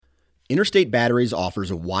Interstate Batteries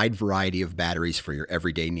offers a wide variety of batteries for your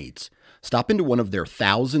everyday needs. Stop into one of their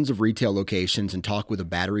thousands of retail locations and talk with a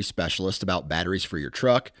battery specialist about batteries for your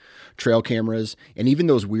truck, trail cameras, and even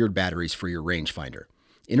those weird batteries for your rangefinder.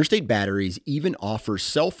 Interstate Batteries even offers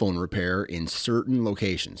cell phone repair in certain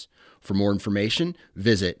locations. For more information,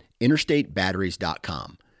 visit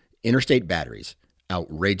interstatebatteries.com. Interstate Batteries,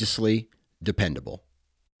 outrageously dependable.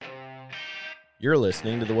 You're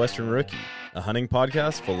listening to The Western Rookie, a hunting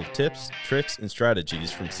podcast full of tips, tricks, and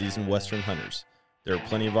strategies from seasoned Western hunters. There are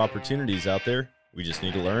plenty of opportunities out there. We just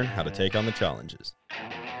need to learn how to take on the challenges.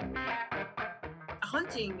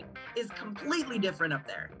 Hunting is completely different up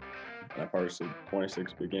there. I've harvested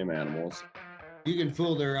 26 big game animals. You can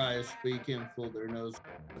fool their eyes, but you can't fool their nose.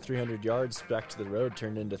 300 yards back to the road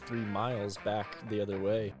turned into 3 miles back the other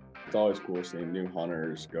way. It's always cool seeing new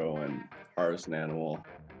hunters go and harvest an animal.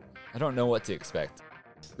 I don't know what to expect.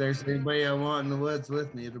 If there's anybody I want in the woods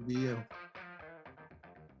with me, it'll be you.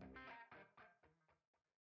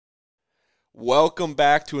 Welcome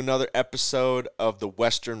back to another episode of the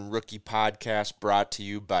Western Rookie Podcast, brought to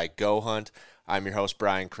you by Go Hunt. I'm your host,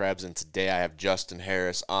 Brian Krebs, and today I have Justin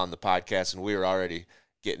Harris on the podcast, and we were already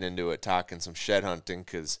getting into it, talking some shed hunting,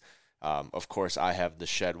 because, of course, I have the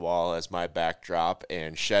shed wall as my backdrop,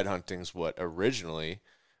 and shed hunting's what originally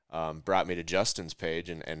brought me to Justin's page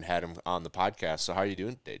and had him on the podcast. So how are you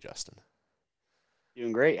doing today, Justin?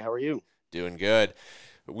 Doing great. How are you? Doing good.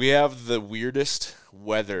 We have the weirdest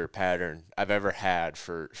weather pattern I've ever had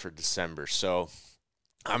for December. So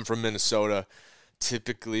I'm from Minnesota.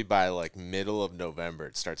 Typically by like middle of November,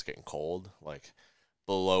 it starts getting cold, like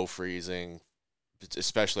below freezing,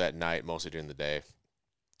 especially at night, mostly during the day.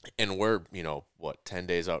 And we're, 10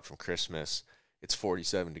 days out from Christmas. It's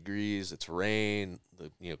 47 degrees. It's rain.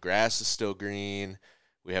 The grass is still green.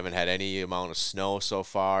 We haven't had any amount of snow so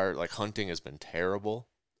far. Like, hunting has been terrible.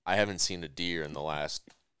 I haven't seen a deer in the last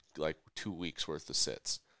 2 weeks worth of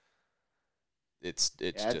sits. It's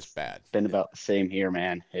just bad. It's been about the same here,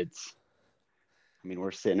 man. We're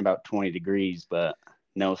sitting about 20 degrees, but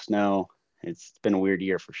no snow. It's been a weird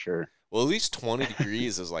year for sure. Well, at least 20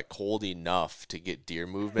 degrees is cold enough to get deer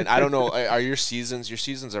movement. I don't know. Are your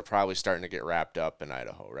seasons are probably starting to get wrapped up in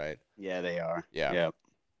Idaho, right? Yeah, they are. Yeah. Yep.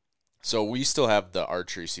 So we still have the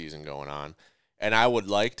archery season going on, and I would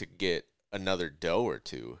like to get another doe or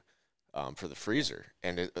two for the freezer.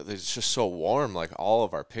 And it's just so warm. Like, all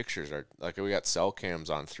of our pictures are we got cell cams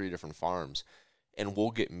on 3 different farms, and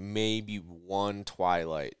we'll get maybe one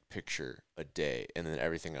twilight picture a day, and then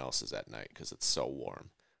everything else is at night because it's so warm.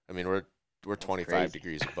 We're 25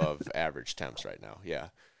 degrees above average temps right now. Yeah.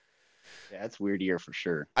 Yeah, it's a weird year for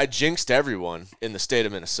sure. I jinxed everyone in the state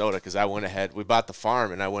of Minnesota because we bought the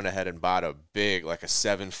farm, and I went ahead and bought a big, a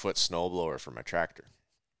 7-foot snowblower for my tractor.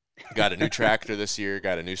 Got a new tractor this year,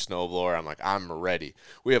 got a new snowblower. I'm ready.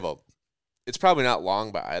 It's probably not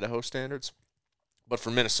long by Idaho standards, but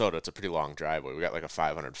for Minnesota, it's a pretty long driveway. We got a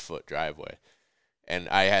 500-foot driveway. And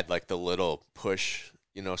I had the little push,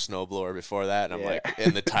 snowblower before that. And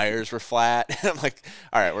and the tires were flat. And I'm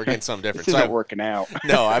all right, we're getting something different. This isn't working out.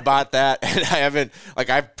 No, I bought that, and I haven't,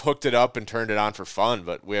 I've hooked it up and turned it on for fun,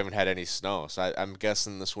 but we haven't had any snow. So I'm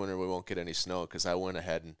guessing this winter we won't get any snow because I went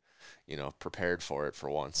ahead and, prepared for it for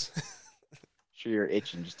once. Sure, you're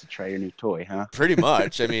itching just to try your new toy, huh? Pretty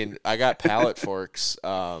much. I got pallet forks.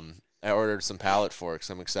 I ordered some pallet forks.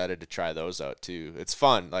 I'm excited to try those out too. It's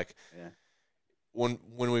fun. Yeah. When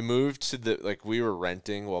we moved to we were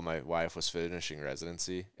renting while my wife was finishing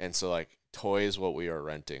residency, and so toys, what we were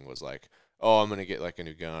renting was I'm gonna get a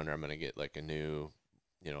new gun, or I'm gonna get a new,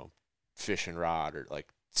 fishing rod, or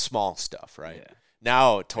small stuff, right? Yeah.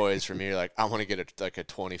 Now toys for me are I want to get a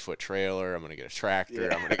 20-foot trailer. I'm gonna get a tractor.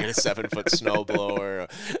 Yeah. I'm gonna get a 7-foot snowblower,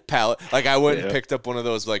 a pallet. I went and picked up one of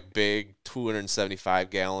those big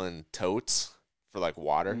 275-gallon totes for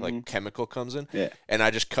water, chemical comes in. Yeah. And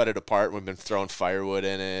I just cut it apart, and we've been throwing firewood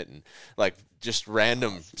in it, and just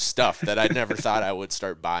random stuff that I never thought I would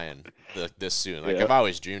start buying this soon. I've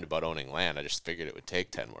always dreamed about owning land. I just figured it would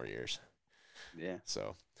take 10 more years. Yeah.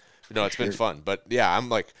 So, it's been fun. But yeah,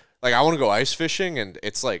 I'm I want to go ice fishing, and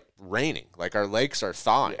it's raining. Our lakes are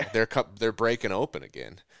thawing. Yeah. They're breaking open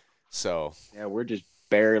again. So yeah, we're just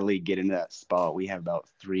barely getting to that spot. We have about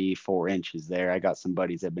 3-4 inches there. I got some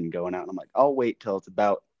buddies that have been going out, and I'm I'll wait till it's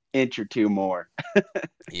about inch or two more.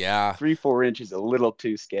 Yeah. 3-4 inches, a little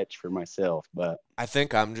too sketch for myself, but I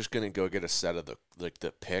think I'm just going to go get a set of the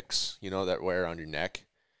picks, that wear on your neck.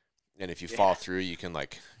 And if you fall through, you can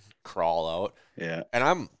crawl out. Yeah. And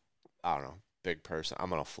I don't know, big person. I'm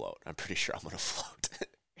going to float. I'm pretty sure I'm going to float.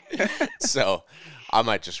 So I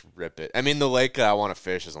might just rip it. The lake that I want to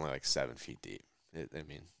fish is only 7 feet deep.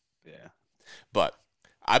 Yeah. But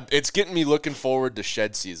it's getting me looking forward to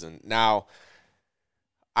shed season. Now,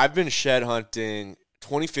 I've been shed hunting.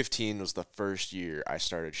 2015 was the first year I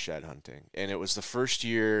started shed hunting. And it was the first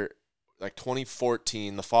year, like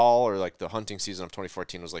 2014, the fall or like the hunting season of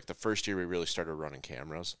 2014 was like the first year we really started running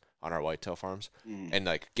cameras on our whitetail farms and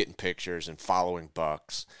like getting pictures and following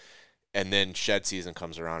bucks. And then shed season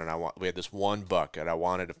comes around, and we had this one buck, and I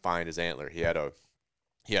wanted to find his antler. He had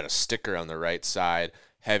a sticker on the right side,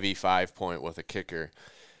 heavy 5-point with a kicker,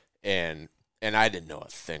 and I didn't know a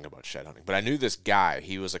thing about shed hunting, but I knew this guy.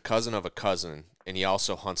 He was a cousin of a cousin, and he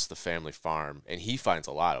also hunts the family farm, and he finds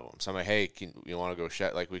a lot of them. So I'm like, hey, you want to go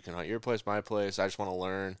shed? Like, we can hunt your place, my place. I just want to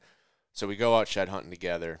learn. So we go out shed hunting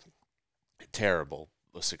together. Terrible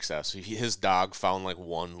success. His dog found like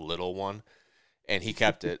one little one. And he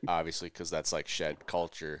kept it, obviously, because that's like shed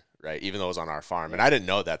culture, right? Even though it was on our farm. And I didn't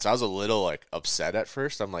know that. So I was a little like upset at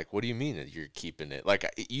first. I'm like, what do you mean that you're keeping it? Like,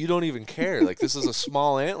 you don't even care. Like, this is a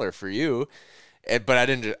small antler for you. But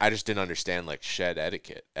I just didn't understand like shed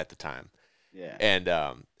etiquette at the time. Yeah.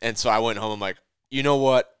 And so I went home. I'm like, you know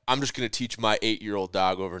what? I'm just going to teach my 8-year-old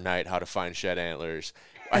dog overnight how to find shed antlers.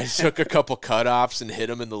 I took a couple cutoffs and hid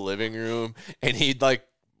them in the living room. And he'd like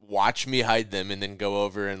watch me hide them and then go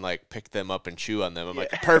over and like pick them up and chew on them. I'm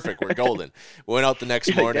like, perfect, we're golden. Went out the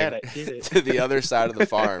next morning to the other side of the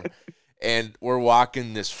farm, and we're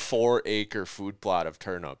walking this 4-acre food plot of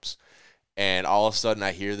turnips, and all of a sudden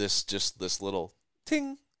I hear this little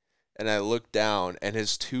ting, and I look down, and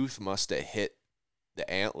his tooth must have hit the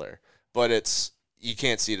antler, but you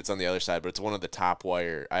can't see it, it's on the other side, but it's one of the top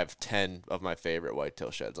wire. I have 10 of my favorite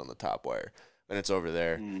whitetail sheds on the top wire, and it's over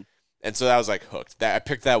there. And so that was like hooked. I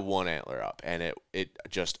picked that one antler up, and it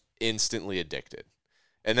just instantly addicted.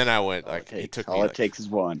 And then I went it takes is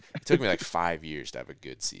one. It took me like 5 years to have a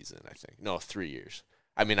good season. I think 3 years.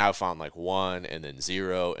 I mean, I found like 1, and then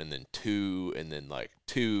 0, and then 2, and then like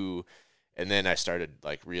 2, and then I started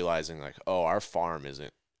like realizing like, oh, our farm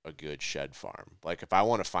isn't a good shed farm. Like, if I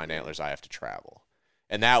want to find antlers, I have to travel.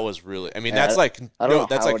 And that was really, I mean, that's like,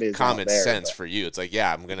 that's like common sense for you. It's like,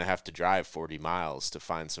 yeah, I'm going to have to drive 40 miles to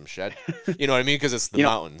find some shed. You know what I mean? Because it's the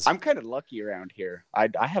mountains. I'm kind of lucky around here.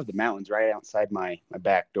 I have the mountains right outside my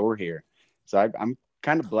back door here. So I'm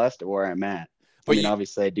kind of blessed at where I'm at. But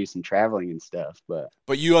obviously I do some traveling and stuff, but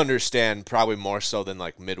you understand probably more so than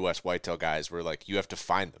like Midwest whitetail guys where like you have to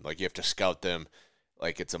find them. Like, you have to scout them.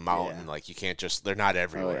 Like, it's a mountain. Like, you can't just, they're not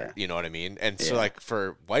everywhere. You know what I mean? And so like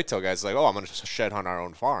for whitetail guys, like, oh, I'm going to shed hunt our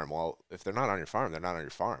own farm. Well, if they're not on your farm, they're not on your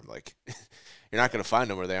farm. Like, you're not going to find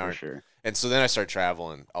them where they aren't. Sure. And so then I started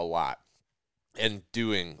traveling a lot and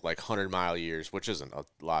doing like 100-mile years, which isn't a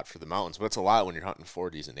lot for the mountains, but it's a lot when you're hunting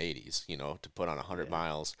 40s and 80s, you know, to put on 100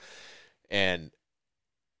 miles. And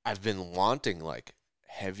I've been wanting like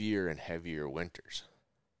heavier and heavier winters.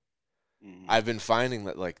 I've been finding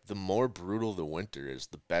that like the more brutal the winter is,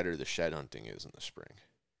 the better the shed hunting is in the spring.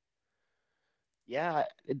 Yeah,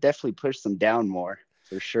 it definitely pushes them down more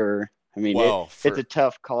for sure. I mean, it's a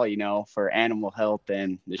tough call, you know, for animal health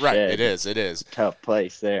and the shed. Right, it is. It's a tough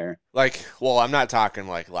place there. Like, well, I'm not talking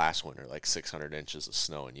like last winter, like 600 inches of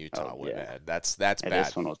snow in Utah. Bad. That's bad.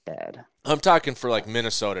 This one was bad. I'm talking for like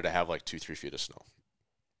Minnesota to have like 2-3 feet of snow.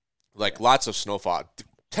 Like lots of snowfall.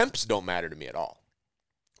 Temps don't matter to me at all.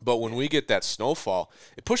 But when we get that snowfall,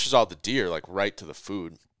 it pushes all the deer like right to the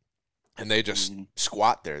food, and they just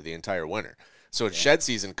squat there the entire winter. So when shed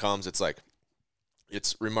season comes, it's like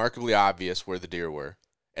it's remarkably obvious where the deer were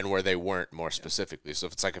and where they weren't more specifically. So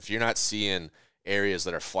if you're not seeing areas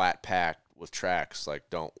that are flat packed with tracks, like,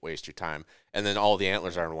 don't waste your time. And then all the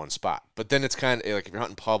antlers are in one spot. But then it's kind of like if you're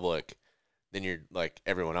hunting public, then you're like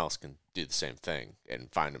everyone else can do the same thing and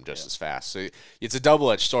find them just as fast. So it's a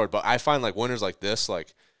double-edged sword. But I find like winters like this,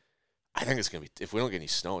 like, I think it's going to be, if we don't get any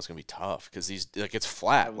snow, it's going to be tough because it's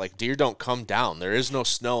flat. Like, deer don't come down. There is no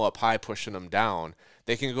snow up high pushing them down.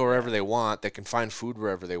 They can go wherever they want. They can find food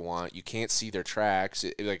wherever they want. You can't see their tracks.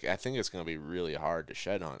 I think it's going to be really hard to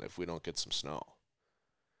shed hunt if we don't get some snow.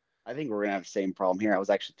 I think we're going to have the same problem here. I was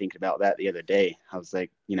actually thinking about that the other day. I was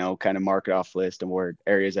like, kind of mark it off list and where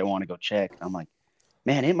areas I want to go check. I'm like,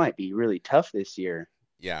 man, it might be really tough this year.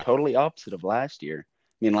 Yeah. Totally opposite of last year.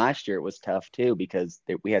 I mean, last year it was tough too because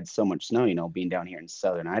we had so much snow, being down here in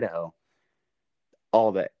southern Idaho.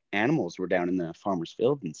 All the animals were down in the farmer's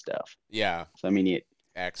field and stuff. Yeah. So, I mean, it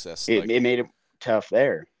made it tough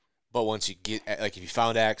there. But once you get, like, if you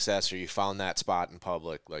found access or you found that spot in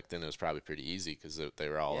public, like, then it was probably pretty easy because they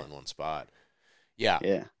were all in one spot. Yeah.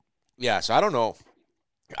 Yeah. Yeah. So I don't know.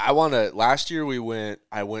 Last year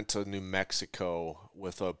I went to New Mexico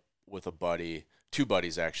with a buddy, 2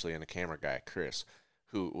 buddies actually, and a camera guy, Chris,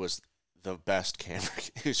 who was the best camera.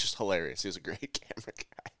 He was just hilarious. He was a great camera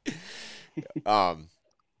guy.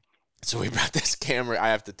 So we brought this camera. I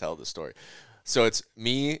have to tell the story. So it's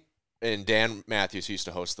me and Dan Matthews, who used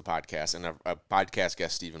to host the podcast, and a podcast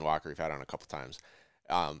guest, Stephen Walker, we've had on a couple times.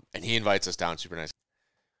 And he invites us down. Super nice.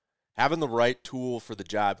 Having the right tool for the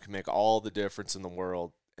job can make all the difference in the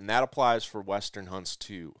world. And that applies for Western hunts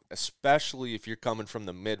too, especially if you're coming from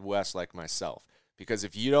the Midwest like myself. Because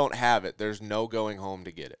if you don't have it, there's no going home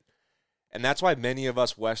to get it. And that's why many of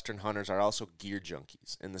us Western hunters are also gear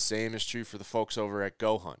junkies. And the same is true for the folks over at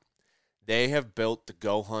Go Hunt. They have built the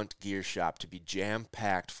Go Hunt gear shop to be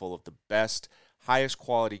jam-packed full of the best, highest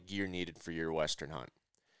quality gear needed for your Western hunt.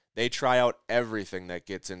 They try out everything that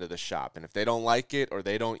gets into the shop. And if they don't like it or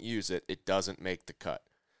they don't use it, it doesn't make the cut.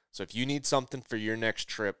 So if you need something for your next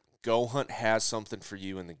trip, Go Hunt has something for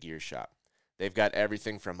you in the gear shop. They've got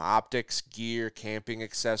everything from optics, gear, camping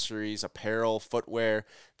accessories, apparel, footwear.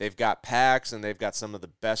 They've got packs, and they've got some of the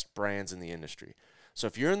best brands in the industry. So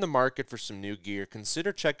if you're in the market for some new gear,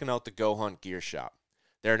 consider checking out the Go Hunt Gear Shop.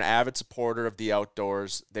 They're an avid supporter of the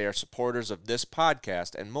outdoors. They are supporters of this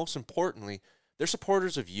podcast, and most importantly, they're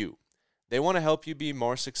supporters of you. They want to help you be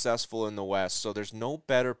more successful in the West, so there's no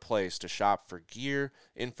better place to shop for gear,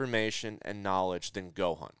 information, and knowledge than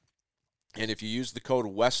Go Hunt. And if you use the code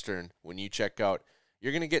WESTERN when you check out,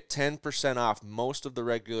 you're going to get 10% off most of the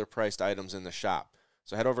regular priced items in the shop.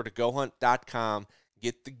 So head over to GoHunt.com,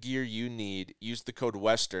 get the gear you need, use the code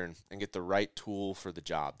WESTERN, and get the right tool for the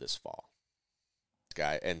job this fall.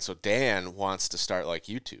 And so Dan wants to start like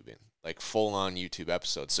YouTubing, like full-on YouTube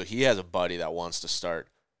episodes. So he has a buddy that wants to start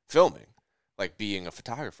filming, like being a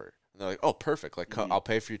photographer. And they're like, oh, perfect. Like, I'll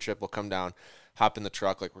pay for your trip. We'll come down, hop in the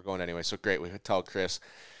truck. Like, we're going anyway. So great. We could tell Chris.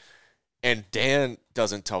 And Dan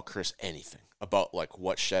doesn't tell Chris anything about like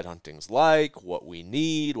what shed hunting's like, what we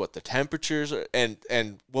need, what the temperatures are.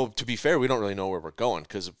 And well, to be fair, we don't really know where we're going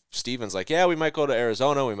because Steven's like, yeah, we might go to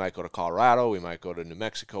Arizona, we might go to Colorado, we might go to New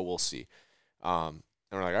Mexico, we'll see. And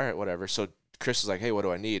we're like, all right, whatever. So Chris is like, hey, what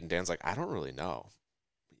do I need? And Dan's like, I don't really know.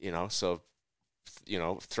 So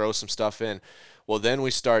throw some stuff in. Well, then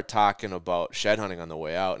we start talking about shed hunting on the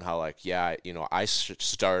way out and how like, yeah, I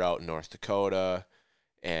start out in North Dakota.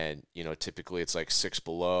 And, typically it's like 6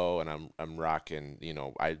 below and I'm rocking,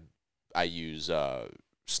 I use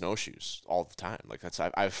snowshoes all the time. Like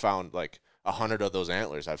I've found like 100 of those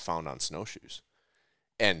antlers I've found on snowshoes.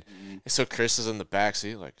 And so Chris is in the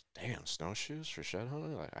backseat like, damn, snowshoes for shed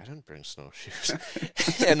hunting? Like, I didn't bring snowshoes.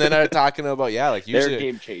 And then I'm talking about, yeah, like usually. They're a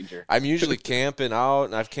game changer. I'm usually camping out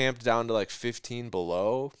and I've camped down to like 15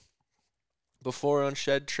 below before on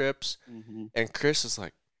shed trips. Mm-hmm. And Chris is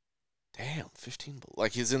like, damn, 15 below.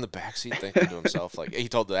 Like he's in the backseat thinking to himself, like he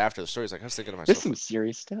told after the story, he's like, I was thinking to myself, this is some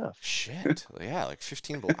serious stuff. Shit. Yeah, like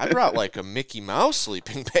 15 below. I brought like a Mickey Mouse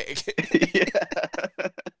sleeping bag. Yeah.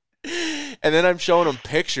 And then I'm showing him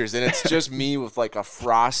pictures, and it's just me with like a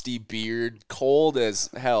frosty beard, cold as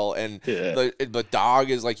hell, and the dog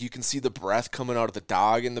is like, you can see the breath coming out of the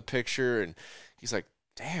dog in the picture, and he's like,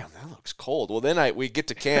 damn, that looks cold. Well, then we get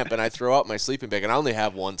to camp, and I throw out my sleeping bag, and I only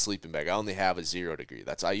have one sleeping bag. I only have a 0 degree.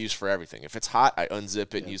 That's I use for everything. If it's hot, I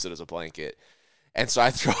unzip it and use it as a blanket. And so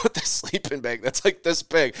I throw out the sleeping bag that's like this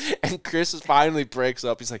big, and Chris finally breaks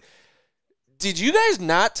up. He's like, did you guys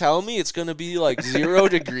not tell me it's going to be like 0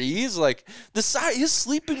 degrees? Like his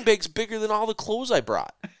sleeping bag's bigger than all the clothes I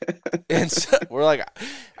brought. And so we're like,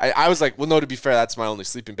 I was like, well, no, to be fair, that's my only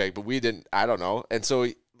sleeping bag, but we didn't, I don't know. And so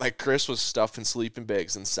like Chris was stuffing sleeping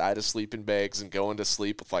bags inside of sleeping bags and going to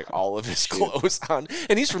sleep with like all of his clothes on.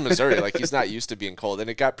 And he's from Missouri. Like he's not used to being cold. And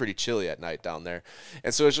it got pretty chilly at night down there.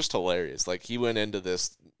 And so it was just hilarious. Like he went into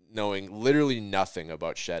this knowing literally nothing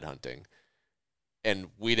about shed hunting. And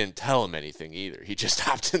we didn't tell him anything either. He just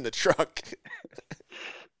hopped in the truck.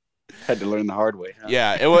 Had to learn the hard way. Huh?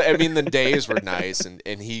 Yeah. The days were nice.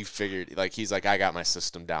 And he figured, like, he's like, I got my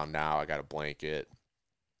system down now. I got a blanket.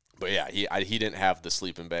 But yeah, he didn't have the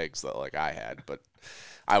sleeping bags that like I had. But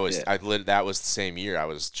that was the same year I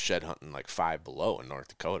was shed hunting like 5 below in North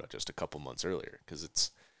Dakota just a couple months earlier.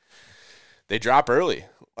 Because they drop early.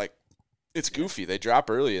 Like, it's goofy. They drop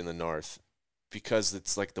early in the north. Because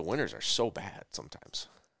it's like the winters are so bad sometimes.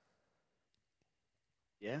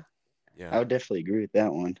 Yeah. I would definitely agree with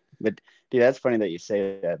that one. But, dude, that's funny that you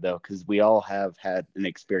say that, though, because we all have had an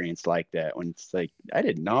experience like that when it's like, I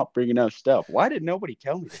did not bring enough stuff. Why did nobody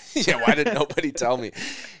tell me this? Yeah, why did nobody tell me?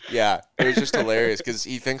 Yeah, it was just hilarious because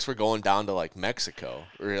he thinks we're going down to, like, Mexico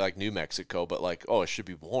or, like, New Mexico, but, like, oh, it should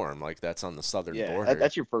be warm. Like, that's on the southern border.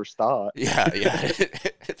 That's your first thought. Yeah. I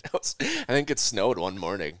think it snowed one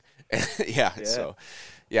morning. Yeah. So,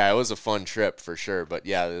 yeah, it was a fun trip for sure. But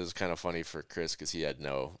yeah, it was kind of funny for Chris because he had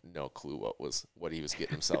no clue what he was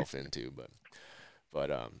getting himself into.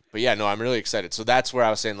 But yeah, no, I'm really excited. So that's where I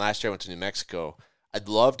was saying last year I went to New Mexico. I'd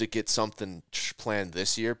love to get something planned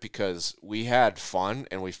this year because we had fun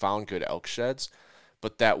and we found good elk sheds.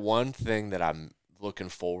 But that one thing that I'm looking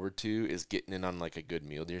forward to is getting in on like a good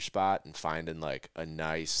mule deer spot and finding like a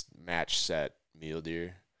nice match set mule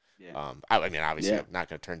deer. Yeah. I mean, obviously, I'm not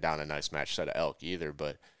going to turn down a nice match set of elk either,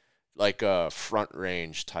 but like a front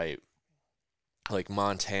range type, like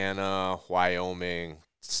Montana, Wyoming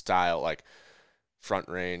style, like front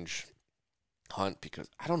range hunt, because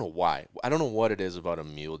I don't know why. I don't know what it is about a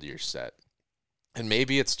mule deer set. And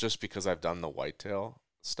maybe it's just because I've done the whitetail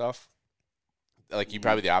stuff. Like you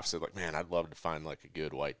probably the opposite. Like, man, I'd love to find like a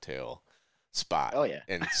good whitetail spot. Oh, yeah.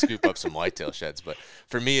 And scoop up some whitetail sheds. But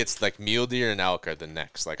for me, it's like mule deer and elk are the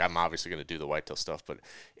next. Like I'm obviously going to do the whitetail stuff, but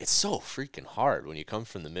it's so freaking hard when you come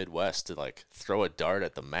from the Midwest to like throw a dart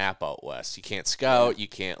at the map out west. You can't scout. You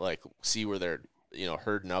can't like see where they're,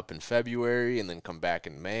 herding up in February and then come back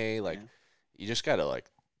in May. Like you just got to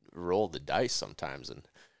like roll the dice sometimes. And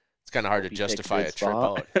it's kind of hard to justify a trip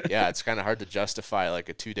out. Yeah, it's kind of hard to justify like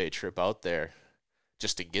a 2-day trip out there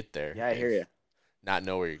just to get there. Yeah, I hear you. Not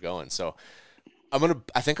know where you're going. So I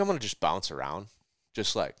think I'm gonna just bounce around.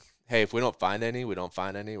 Just like, hey, if we don't find any, we don't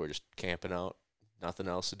find any. We're just camping out. Nothing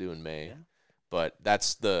else to do in May. Yeah. But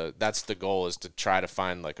that's the goal, is to try to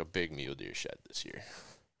find like a big mule deer shed this year.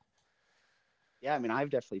 Yeah, I mean, I've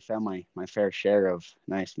definitely found my fair share of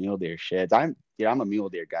nice mule deer sheds. I'm a mule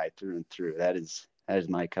deer guy through and through. That is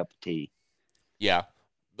my cup of tea. Yeah,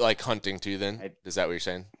 like hunting too. Then is that what you're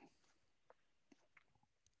saying?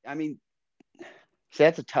 I mean, see,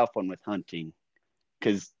 that's a tough one with hunting,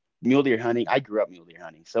 because mule deer hunting, I grew up mule deer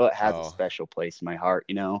hunting, so it has a special place in my heart,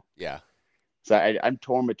 Yeah. So I'm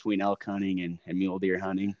torn between elk hunting and mule deer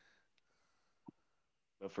hunting.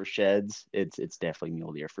 But for sheds, it's definitely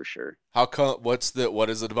mule deer for sure. How come? What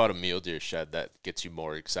is it about a mule deer shed that gets you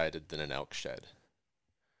more excited than an elk shed?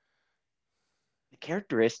 The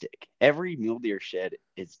characteristic. Every mule deer shed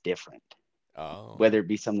is different. Oh. Whether it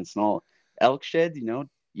be something small. Elk sheds,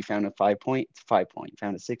 you found a 5 point, it's a 5 point. You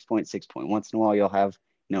found a 6 point, 6 point. Once in a while, you'll have,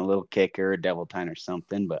 a little kicker, a devil tine or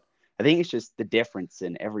something. But I think it's just the difference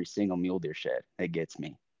in every single mule deer shed that gets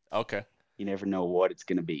me. Okay. You never know what it's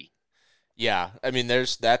going to be. Yeah. I mean,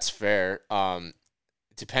 that's fair.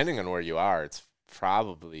 Depending on where you are, it's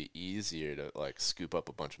probably easier to like scoop up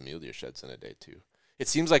a bunch of mule deer sheds in a day too. It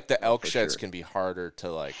seems like the elk sheds can be harder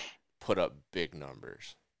to like put up big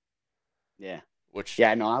numbers. Yeah.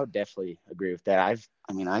 Yeah, no, I would definitely agree with that.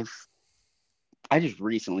 I just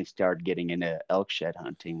recently started getting into elk shed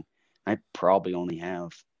hunting. I probably only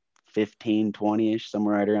have 15, 20-ish,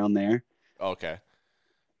 somewhere right around there. Okay.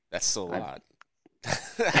 That's still a lot.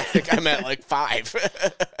 I think I'm at like 5.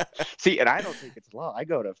 See, and I don't think it's a lot. I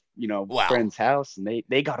go to, friend's house and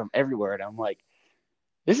they got them everywhere. And I'm like,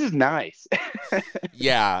 this is nice.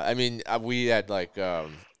 Yeah. I mean, we had like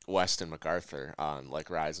Weston MacArthur on like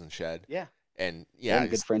Rise and Shed. Yeah. And yeah, I'm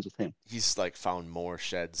good friends with him. He's like found more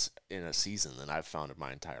sheds in a season than I've found in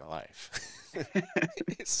my entire life.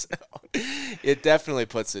 So it definitely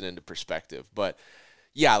puts it into perspective. But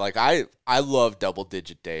yeah, like I love double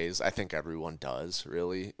digit days. I think everyone does,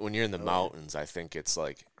 really. When you're in the mountains, I think it's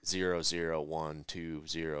like 0, 0, 1, 2,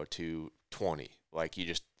 0, 2, 20. Like you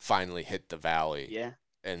just finally hit the valley. Yeah.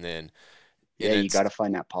 And then you got to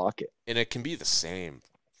find that pocket. And it can be the same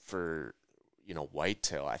for,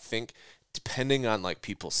 whitetail. I think depending on like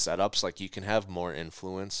people's setups, like you can have more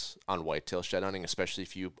influence on whitetail shed hunting, especially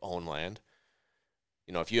if you own land.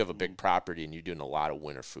 If you have a big property and you're doing a lot of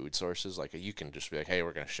winter food sources, like you can just be like, hey,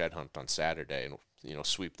 we're going to shed hunt on Saturday and,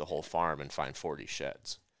 sweep the whole farm and find 40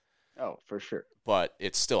 sheds. Oh, for sure. But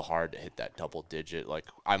it's still hard to hit that double digit. Like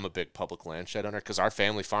I'm a big public land shed hunter because our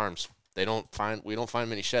family farms, we don't find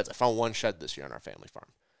many sheds. I found 1 shed this year on our family farm.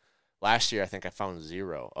 Last year, I think I found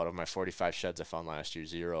 0. Out of my 45 sheds I found last year,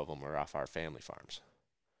 0 of them were off our family farms.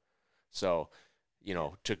 So,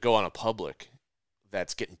 to go on a public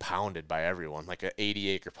that's getting pounded by everyone, like an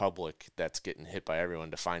 80-acre public that's getting hit by everyone,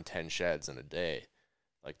 to find 10 sheds in a day,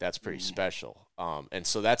 like that's pretty special. And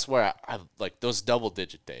so that's where I like those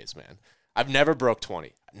double-digit days, man. I've never broke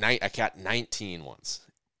 20. I got 19 once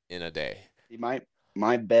in a day.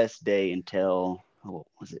 My best day until, what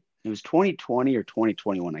was it? It was 2020 or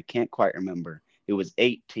 2021. I can't quite remember. It was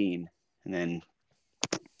 18. And then,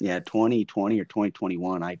 2020 or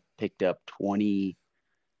 2021, I picked up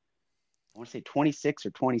 26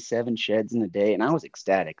 or 27 sheds in a day. And I was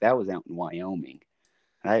ecstatic. That was out in Wyoming.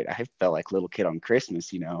 I felt like a little kid on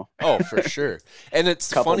Christmas, you know. Oh, for sure. And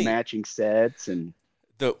it's Couple funny. matching sets and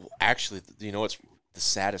Actually, you know what's the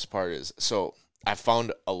saddest part is? So I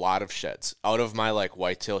found a lot of sheds. Out of my like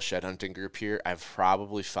whitetail shed hunting group here, I've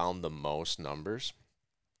probably found the most numbers.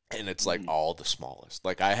 And it's like all the smallest.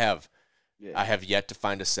 Like I have yet to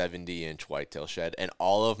find a 70-inch whitetail shed, and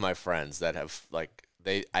all of my friends that have like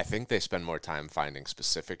I think they spend more time finding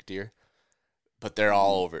specific deer, but they're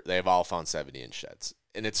all over. They've all found 70-inch sheds,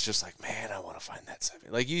 and it's just like, man, I want to find that 70.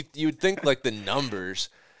 Like you'd think like the numbers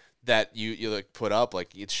that you like put up,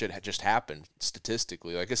 like it should just happen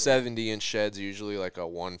statistically. Like a 70-inch shed's usually like a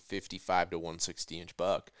 155 to 160-inch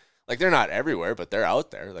buck. Like they're not everywhere, but they're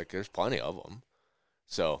out there. Like there's plenty of them.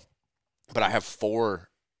 So, but I have 4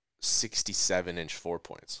 67-inch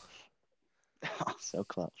 4-points. Oh, so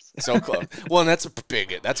close. So close. Well, and that's a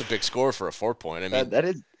big score for a 4-point.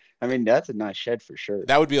 I mean, that's a nice shed for sure.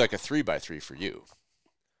 That would be like a 3x3 for you.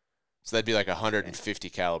 So that'd be like a 150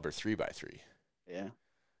 caliber 3x3. Yeah.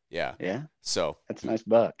 Yeah. Yeah. So that's a nice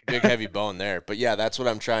buck. Big heavy bone there. But yeah, that's what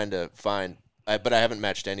I'm trying to find. But I haven't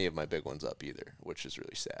matched any of my big ones up either, which is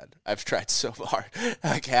really sad. I've tried so hard.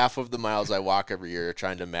 Like half of the miles I walk every year are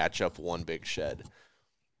trying to match up one big shed.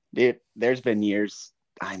 Dude, there's been years.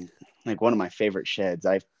 I'm like one of my favorite sheds.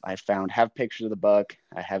 I have pictures of the buck.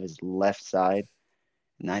 I have his left side,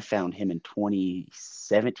 and I found him in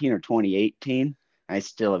 2017 or 2018. I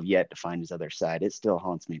still have yet to find his other side. It still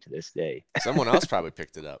haunts me to this day. Someone else probably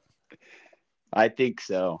picked it up. I think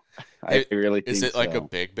so. I really think so. Is it like a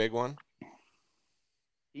big one?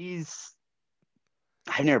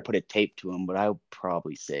 I've never put a tape to him, but I would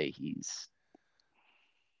probably say he's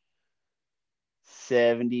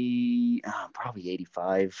 70, probably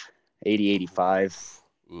 85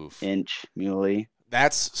 inch muley.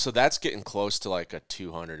 That's getting close to like a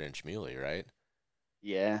 200-inch muley, right?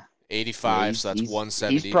 Yeah. 85, yeah, so that's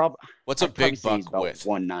 170. What's a big buck with?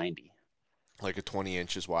 190. Like a 20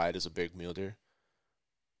 inches wide is a big mule deer?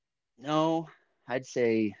 No, I'd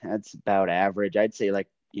say that's about average. I'd say like,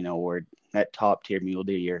 where that top tier mule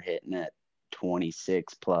deer you're hitting at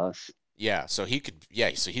 26 plus. Yeah, so he's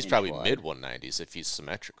probably mid 190s if he's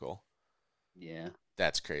symmetrical. Yeah.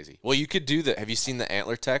 That's crazy. Well, you could do that. Have you seen the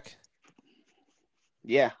Antler Tech?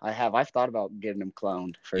 Yeah, I have. I've thought about getting him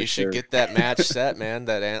cloned for sure. You should get that match set, man,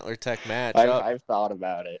 that Antler Tech match. I've thought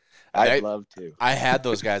about it. I'd love to. I had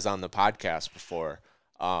those guys on the podcast before.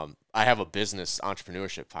 I have a business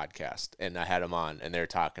entrepreneurship podcast, and I had them on, and they're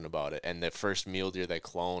talking about it. And the first mule deer they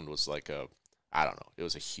cloned was like it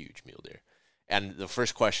was a huge mule deer. And the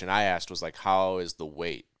first question I asked was like, how is the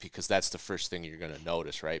weight? Because that's the first thing you're going to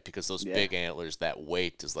notice, right? Because those big antlers, that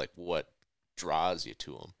weight is like what draws you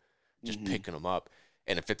to them, just picking them up.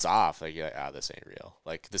 And if it's off, like, you're like, this ain't real.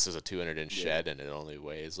 Like, this is a 200-inch shed, and it only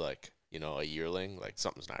weighs like, a yearling. Like,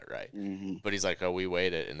 something's not right. Mm-hmm. But he's like, we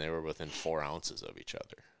weighed it, and they were within 4 ounces of each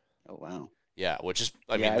other. Oh, wow. Yeah, which is,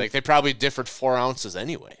 they probably differed 4 ounces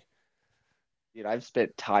anyway. Dude, I've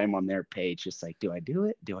spent time on their page just like, do I do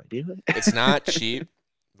it? Do I do it? It's not cheap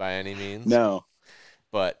by any means. No.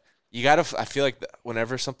 But you got to – I feel like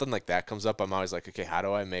whenever something like that comes up, I'm always like, okay, how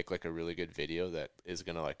do I make like a really good video that is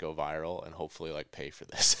going to like go viral and hopefully like pay for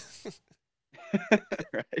this?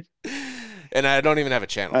 Right. And I don't even have a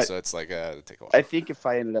channel, so it's like it'll take a while. I think if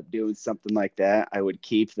I ended up doing something like that, I would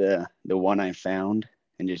keep the one I found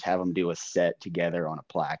and just have them do a set together on a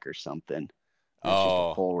plaque or something. It's just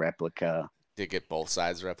a full replica. To get both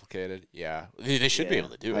sides replicated? Yeah. They should be able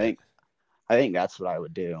to do it. I think that's what I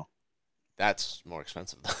would do. That's more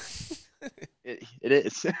expensive, though. It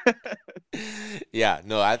is. Yeah.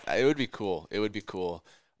 No, it would be cool. It would be cool.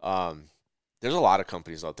 There's a lot of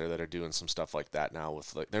companies out there that are doing some stuff like that now.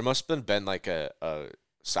 With like, there must have been like a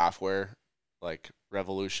software like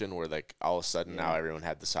revolution where like all of a sudden now everyone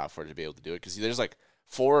had the software to be able to do it. Because there's like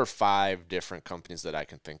 4 or 5 different companies that I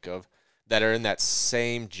can think of that are in that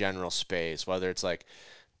same general space, whether it's like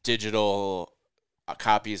digital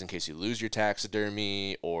copies in case you lose your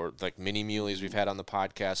taxidermy, or like mini muleys we've had on the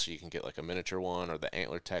podcast, so you can get like a miniature one, or the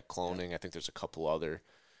Antler Tech cloning. I think there's a couple other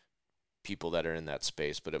people that are in that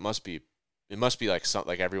space, but it must be like something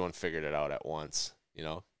like everyone figured it out at once,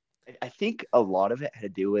 I think a lot of it had to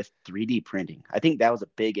do with 3D printing. I think that was a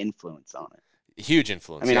big influence on it. Huge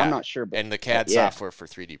influence. I mean, I'm not sure, but and the CAD software for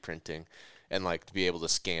 3D printing, and like to be able to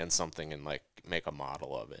scan something and like make a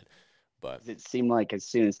model of it. But it seemed like as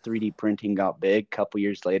soon as 3D printing got big, a couple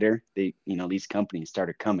years later, these companies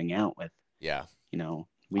started coming out with,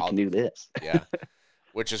 we can do this. Yeah,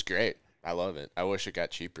 which is great. I love it. I wish it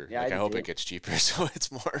got cheaper. Yeah, I hope it gets cheaper so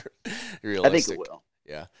it's more realistic. I think it will.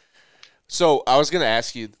 Yeah. So I was going to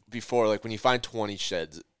ask you before, like when you find 20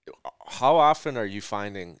 sheds, how often are you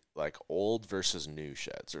finding like old versus new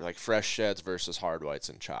sheds, or like fresh sheds versus hard whites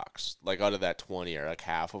and chocks? Like out of that 20, are like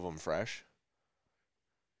half of them fresh?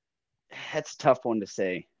 That's a tough one to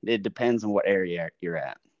say. It depends on what area you're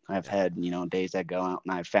at. I've had, days I go out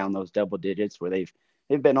and I've found those double digits where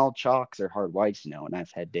they've been all chalks or hard whites, and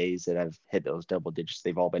I've had days that I've hit those double digits.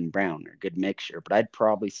 They've all been brown or good mixture. But I'd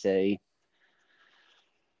probably say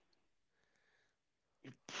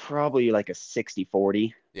probably like a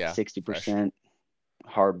 60-40, 60%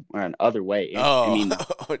 hard or other way. Oh, I mean,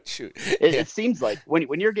 shoot. It seems like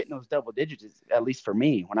when you're getting those double digits, at least for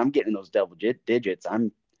me, when I'm getting those double digits,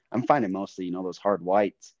 I'm finding mostly, those hard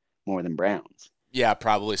whites more than browns. Yeah,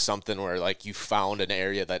 probably something where like you found an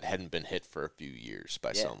area that hadn't been hit for a few years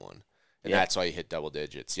by someone, and that's why you hit double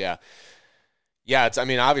digits. Yeah. It's, I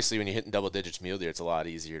mean, obviously when you're hitting double digits mule deer, it's a lot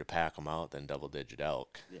easier to pack them out than double digit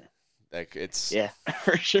elk. Yeah. Like it's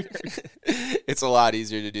for sure. It's a lot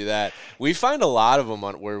easier to do that. We find a lot of them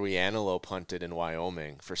on where we antelope hunted in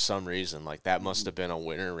Wyoming for some reason. Like that must have been a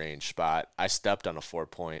winter range spot. I stepped on a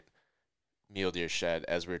 4-point mule deer shed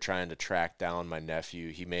as we were trying to track down my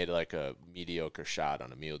nephew. He made like a mediocre shot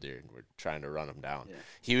on a mule deer, and we're trying to run him down. Yeah.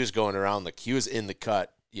 He was going around he was in the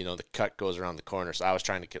cut. The cut goes around the corner, so I was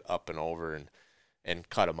trying to get up and over and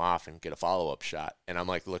cut him off and get a follow-up shot. And I'm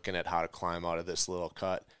like looking at how to climb out of this little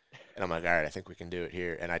cut. And I'm like, all right, I think we can do it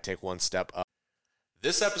here. And I take one step up.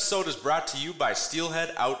 This episode is brought to you by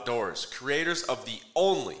Steelhead Outdoors, creators of the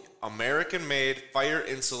only American-made,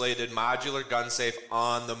 fire-insulated modular gun safe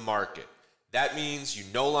on the market. That means you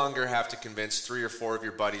no longer have to convince 3 or 4 of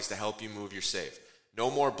your buddies to help you move your safe. No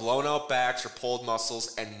more blown-out backs or pulled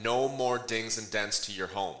muscles, and no more dings and dents to your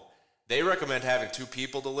home. They recommend having 2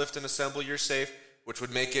 people to lift and assemble your safe, which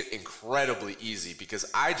would make it incredibly easy because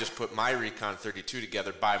I just put my Recon 32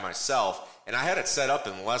 together by myself, and I had it set up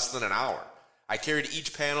in less than an hour. I carried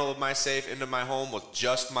each panel of my safe into my home with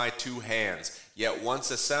just my 2 hands, yet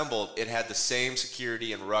once assembled, it had the same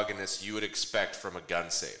security and ruggedness you would expect from a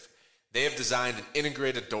gun safe. They have designed an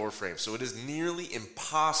integrated door frame, so it is nearly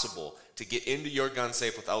impossible to get into your gun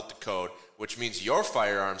safe without the code, which means your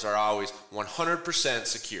firearms are always 100%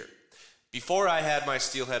 secure. Before I had my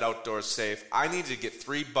Steelhead Outdoors safe, I needed to get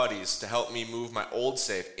 3 buddies to help me move my old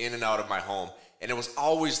safe in and out of my home, and it was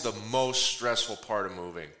always the most stressful part of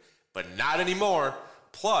moving. But not anymore.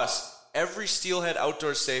 Plus, every Steelhead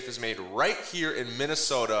Outdoors safe is made right here in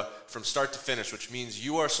Minnesota from start to finish, which means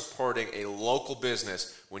you are supporting a local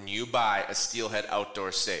business when you buy a Steelhead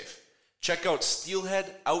Outdoors safe. Check out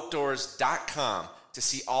steelheadoutdoors.com to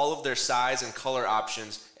see all of their size and color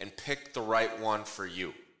options and pick the right one for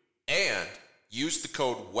you. And use the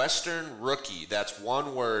code WESTERNROOKIE, that's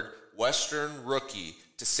one word, WESTERNROOKIE,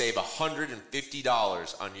 to save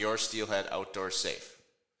 $150 on your Steelhead Outdoor safe.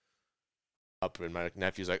 Up, and my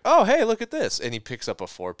nephew's like, oh, hey, look at this. And he picks up a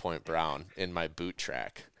 4-point brown in my boot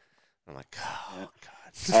track. I'm like, oh, God.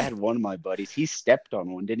 I had one of my buddies. He stepped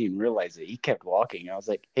on one, didn't even realize it. He kept walking. I was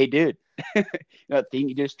like, hey, dude, that thing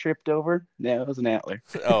you just tripped over? No, it was an antler.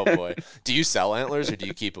 Oh, boy. Do you sell antlers or do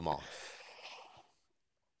you keep them all?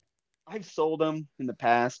 I've sold them in the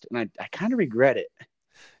past, and I kind of regret it.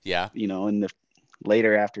 Yeah. In the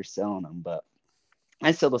later after selling them. But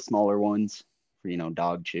I sell the smaller ones for,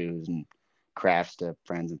 dog chews and crafts to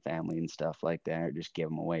friends and family and stuff like that, or just give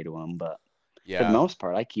them away to them. But for the most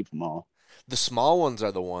part, I keep them all. The small ones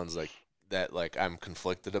are the ones that I'm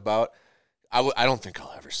conflicted about. I don't think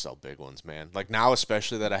I'll ever sell big ones, man. Like now,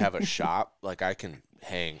 especially that I have a shop, like I could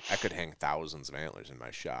hang thousands of antlers in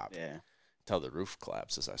my shop. Yeah. Until the roof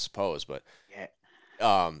collapses, I suppose. But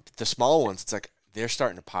the small ones, it's like they're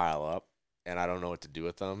starting to pile up, and I don't know what to do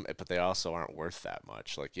with them. But they also aren't worth that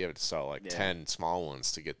much. Like you have to sell 10 small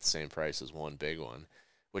ones to get the same price as one big one,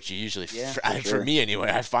 which you usually, for me anyway,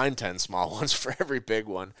 I find 10 small ones for every big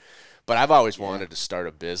one. But I've always wanted to start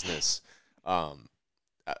a business.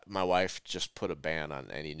 My wife just put a ban on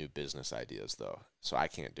any new business ideas, though, so I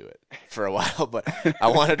can't do it for a while. But I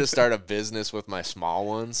wanted to start a business with my small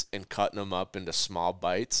ones and cutting them up into small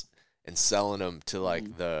bites and selling them to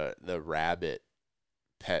like the rabbit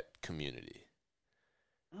pet community.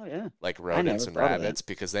 Oh yeah, like rodents and rabbits,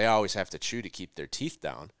 because they always have to chew to keep their teeth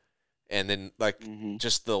down. And then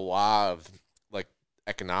just the law of like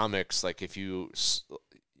economics, like if you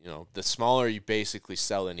the smaller you basically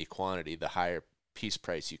sell any quantity, the higher piece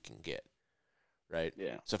price you can get, right?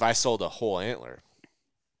 Yeah. So if I sold a whole antler,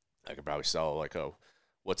 I could probably sell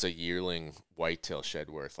what's a yearling whitetail shed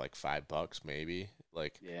worth, like $5 maybe?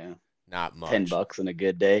 Like not much. $10 in a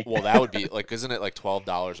good day. Well, that would be like, isn't it like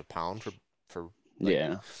 $12 a pound for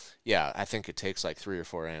like, yeah, I think it takes like 3 or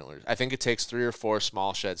 4 antlers. I think it takes 3 or 4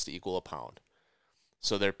 small sheds to equal a pound.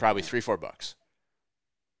 So they're probably $3-4.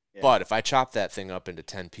 Yeah. But if I chop that thing up into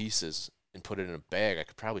 10 pieces and put it in a bag, I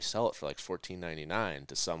could probably sell it for like $14.99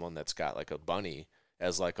 to someone that's got like a bunny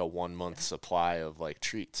as like a 1 month supply of like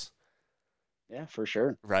treats. Yeah, for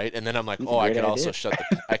sure. Right. And then I'm like, That's a oh, I great could also idea.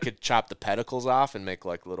 I could chop the pedicles off and make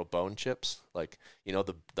like little bone chips. Like, you know,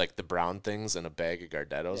 the brown things in a bag of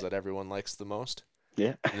Gardettos that everyone likes the most.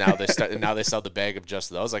 Yeah. Now they sell the bag of just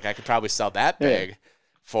those. Like I could probably sell that bag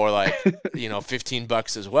for like, you know,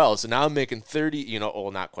 $15 as well. So now I'm making 30, you know,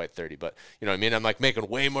 well, not quite 30, but you know what I mean? I'm like making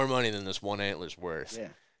way more money than this one antler's worth. Yeah.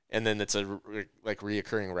 And then it's a like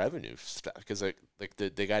reoccurring revenue because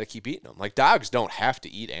they got to keep eating them. Like dogs don't have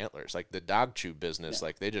to eat antlers. Like the dog chew business,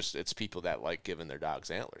 like it's people that like giving their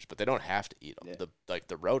dogs antlers, but they don't have to eat them. Yeah.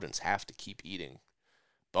 The rodents have to keep eating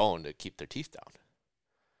bone to keep their teeth down.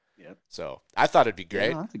 Yep. So I thought it'd be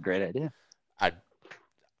great. Yeah, that's a great idea.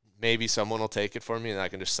 Maybe someone will take it for me and I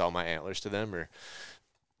can just sell my antlers to them, or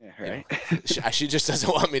Yeah, right. she just doesn't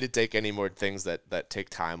want me to take any more things that take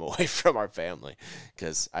time away from our family,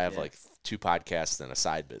 because I have like 2 podcasts and a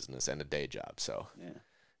side business and a day job. So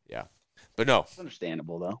yeah. But no, It's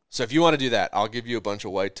understandable though. so if you want to do that, I'll give you a bunch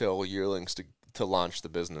of whitetail yearlings to launch the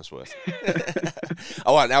business with.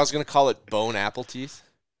 Oh, and I was gonna call it Bone Apple Teeth.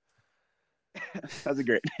 That's a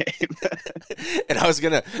great name. And I was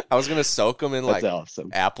gonna soak them in That's like awesome.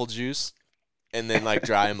 apple juice, and then like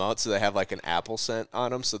dry them out so they have like an apple scent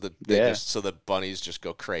on them, so the bunnies just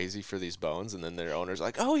go crazy for these bones, and then their owner's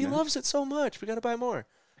like, oh, he loves it so much, we gotta buy more.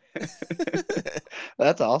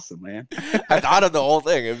 That's awesome, man. I thought of the whole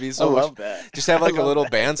thing. It'd be so I much. love that. Just have like I a love little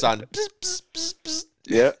that. bandsaw. Bzz, bzz, bzz, bzz.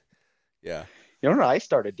 Yeah. Yeah. You know what I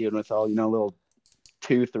started doing with all, little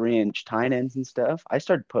 2-3 inch tine ends and stuff? I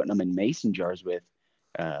started putting them in mason jars with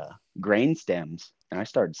grain stems, and I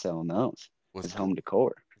started selling those as home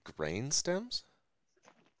decor. Grain stems?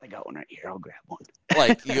 I got one right here. I'll grab one.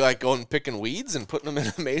 Like you like going picking weeds and putting them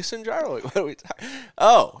in a mason jar? Like, what are we talking?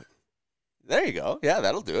 Oh, there you go. Yeah,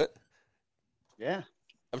 that'll do it. Yeah.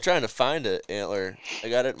 I'm trying to find an antler. I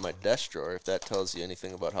got it in my desk drawer, if that tells you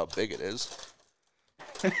anything about how big it is.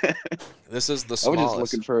 This is the I was smallest. just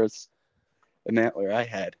looking for an antler I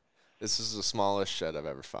had. This is the smallest shed I've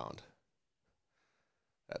ever found.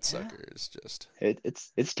 That sucker is just...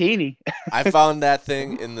 It's teeny. I found that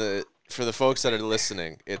thing for the folks that are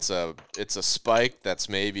listening, it's a spike that's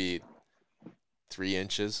maybe 3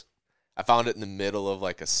 inches. I found it in the middle of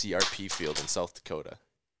like a CRP field in South Dakota.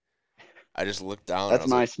 I just looked down. That's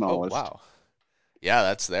and I was my like, smallest. Oh, wow. Yeah,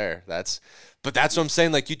 that's there. But that's what I'm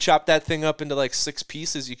saying. Like you chop that thing up into like 6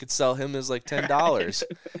 pieces, you could sell him as like $10,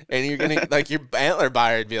 and you're gonna like your antler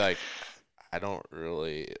buyer would be like, I don't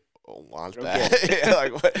really want that. Yeah,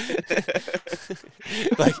 like what?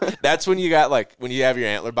 Like that's when you got like when you have your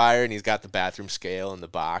antler buyer and he's got the bathroom scale in the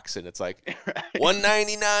box and it's like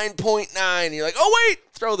 199.9. You're like, oh wait,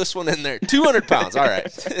 throw this one in there. 200 pounds. All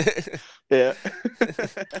right. Yeah.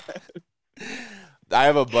 I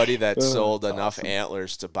have a buddy that sold that's enough awesome.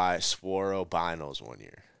 antlers to buy Swaro binos one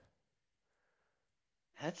year.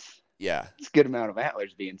 That's Yeah. a good amount of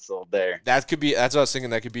antlers being sold there. That's what I was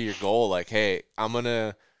thinking. That could be your goal. Like, hey, I'm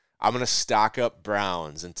gonna stock up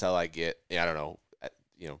browns until I get, I don't know,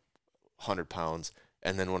 100 pounds,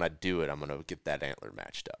 and then when I do it, I'm gonna get that antler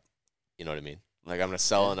matched up. You know what I mean? Like, I'm gonna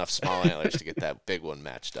sell enough small antlers to get that big one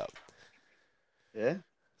matched up. Yeah.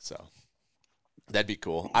 So that'd be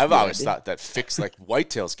cool. I've always thought that like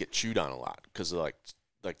whitetails get chewed on a lot because of like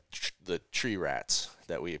the tree rats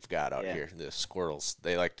that we've got out here, the squirrels.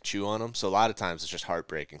 They like to chew on them. So a lot of times it's just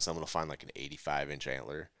heartbreaking. Someone will find like an 85-inch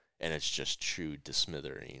antler and it's just chewed to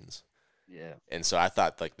smithereens. Yeah. And so I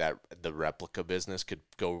thought like that the replica business could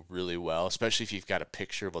go really well, especially if you've got a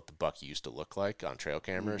picture of what the buck used to look like on trail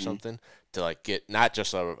camera or something, to like get not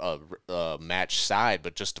just a matched side,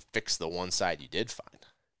 but just to fix the one side you did find.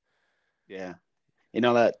 Yeah. You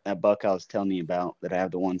know that buck I was telling you about that I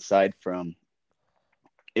have the one side from,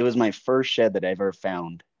 it was my first shed that I ever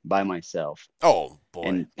found by myself. Oh boy.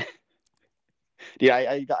 And yeah,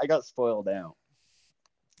 I got spoiled out.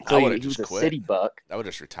 So I would have he was just a quit. city buck. I would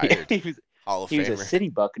have just retired. Hall of He was a Famer. city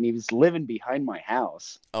buck, and he was living behind my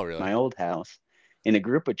house, Oh really? my old house, in a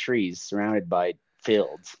group of trees surrounded by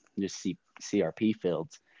fields, just CRP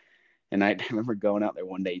fields. And I remember going out there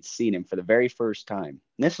one day and seeing him for the very first time.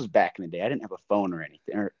 And this was back in the day. I didn't have a phone or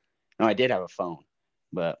anything. No, I did have a phone,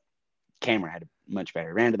 but camera had much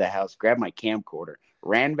better. Ran to the house, grabbed my camcorder,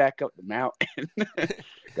 ran back up the mountain,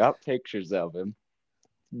 got pictures of him.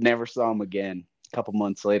 Never saw him again. A couple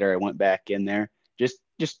months later, I went back in there. Just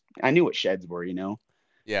I knew what sheds were,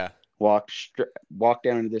 Yeah. Walked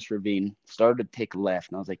down into this ravine, started to take a left,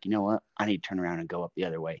 and I was like, you know what? I need to turn around and go up the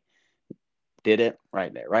other way. did it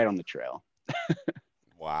right there, right on the trail.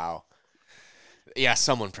 Wow. Yeah,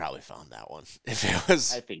 someone probably found that one. If it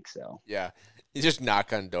was, I think so. yeah. You just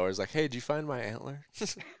knock on doors like, hey, did you find my antler?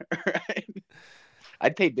 Right?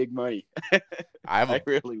 I'd pay big money. I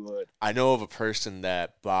really would. I know of a person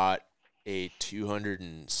that bought a 200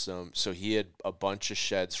 and some, so he had a bunch of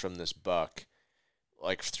sheds from this buck,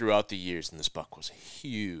 like throughout the years, and this buck was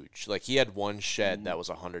huge. Like he had one shed that was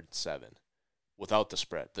 107 without the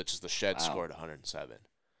spread. That's just the shed scored 107.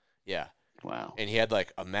 Yeah. Wow. And he had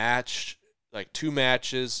like a match, like 2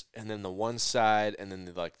 matches, and then the one side, and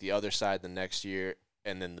then the other side the next year,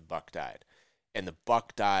 and then the buck died. And the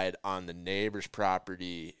buck died on the neighbor's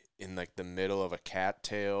property in like the middle of a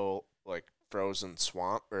cattail, like frozen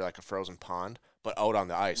swamp or like a frozen pond, but out on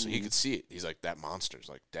the ice. So he could see it. He's like, that monster's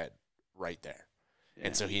like dead right there. Yeah.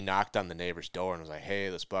 And so he knocked on the neighbor's door and was like, hey,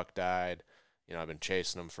 this buck died. You know, I've been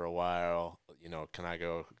chasing him for a while. You know, can I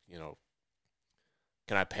go, you know,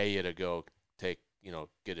 can I pay you to go take, you know,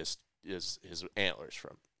 get his antlers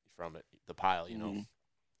from it, the pile, you know?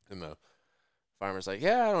 And the farmer's like,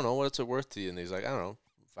 yeah, I don't know, what's it worth to you? And he's like, I don't know,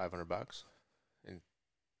 $500. And the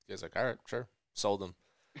guy's like, all right, sure. Sold him.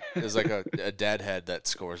 It was like a deadhead that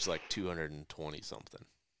scores like 220 something.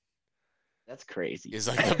 That's crazy. It's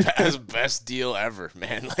like the best deal ever,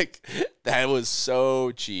 man. Like that was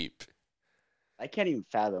so cheap. I can't even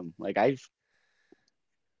fathom. Like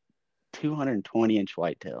 220-inch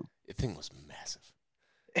whitetail. The thing was massive.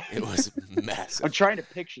 It was massive. I'm trying to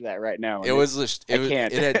picture that right now. It was just, it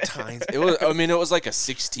had tines. It was like a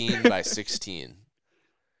 16 by 16.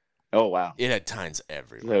 Oh wow! It had tines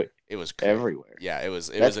everywhere. It was crazy. Everywhere. Yeah, it was.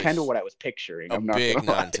 That's kind of what I was picturing. I'm not big gonna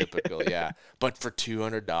lie. non-typical, yeah. But for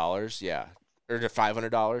 $200, yeah, or to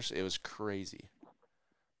 $500, it was crazy.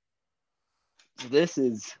 This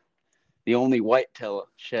is the only whitetail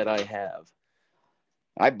shed I have.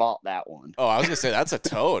 I bought that one. Oh, I was gonna say that's a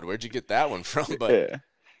toad. Where'd you get that one from? But yeah.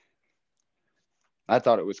 I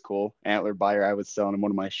thought it was cool. Antler buyer, I was selling him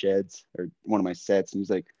one of my sheds or one of my sets, and he's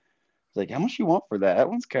like, how much you want for that? That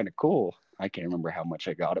one's kind of cool. I can't remember how much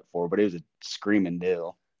I got it for, but it was a screaming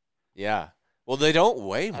deal. Yeah. Well, they don't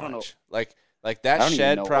weigh much. Like that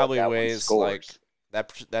shed probably weighs like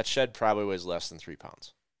that shed probably weighs less than 3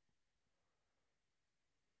 pounds.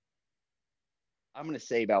 I'm gonna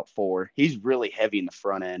say about 4. He's really heavy in the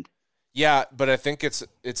front end. Yeah, but I think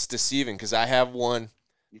it's deceiving because I have one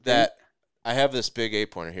that I have this big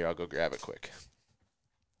 8-pointer here. I'll go grab it quick.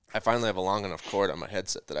 I finally have a long enough cord on my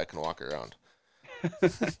headset that I can walk around.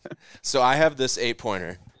 So I have this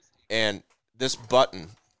 8-pointer, and this button,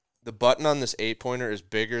 the button on this 8-pointer is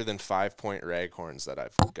bigger than 5-point raghorns that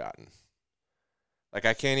I've gotten. Like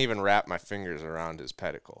I can't even wrap my fingers around his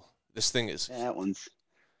pedicle. This thing is. That one's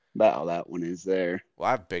about how that one is there. Well,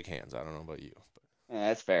 I have big hands. I don't know about you. But. Yeah,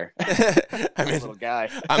 that's fair. I mean, little guy.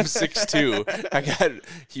 I'm 6'2". I got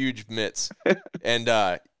huge mitts,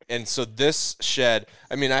 and so this shed.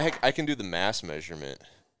 I mean, I can do the mass measurement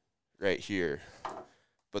right here,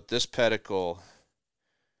 but this pedicle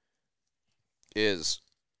is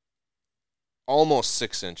almost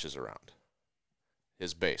 6 inches around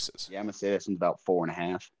his bases. Yeah, I'm gonna say this one's about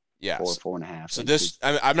 4.5. Yeah, 4.5. So this,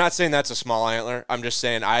 I'm not saying that's a small antler. I'm just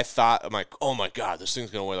saying I'm like, oh my god, this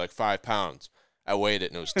thing's gonna weigh like 5 pounds. I weighed it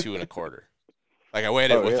and it was 2 1/4. Like I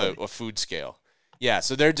weighed it with a food scale. Yeah,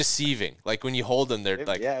 so they're deceiving. Like when you hold them, they're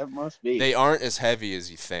like, yeah, it must be. They aren't as heavy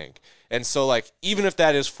as you think. And so like even if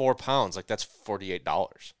that is 4 pounds, like that's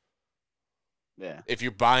 $48. Yeah. If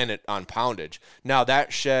you're buying it on poundage. Now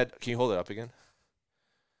that shed, can you hold it up again?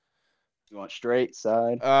 You want straight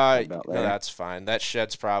side? No, that's fine. That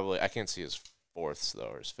shed's probably, I can't see his 4ths though,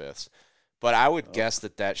 or his 5ths. But I would guess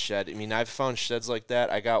that shed, I mean, I've found sheds like that.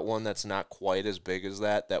 I got one that's not quite as big as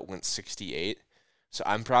that went 68. So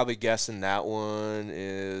I'm probably guessing that one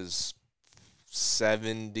is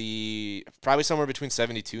 70, probably somewhere between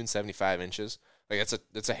 72 and 75 inches. Like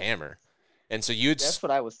that's a hammer. And so that's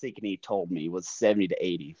what I was thinking he told me was 70 to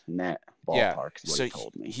 80 in that ballpark is what he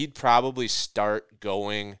told me. He'd probably start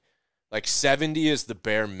going, like 70 is the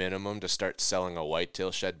bare minimum to start selling a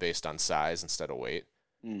whitetail shed based on size instead of weight.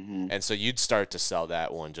 Mm-hmm. And so you'd start to sell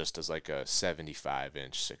that one just as like a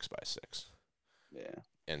 75-inch 6x6. Yeah.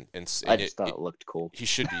 And I just thought it looked cool. He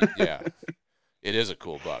should be, yeah. It is a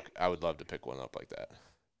cool buck. I would love to pick one up like that.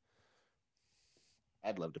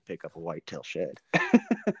 I'd love to pick up a whitetail shed.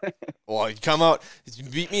 Well, you come out, you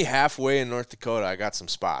beat me halfway in North Dakota. I got some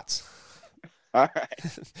spots. All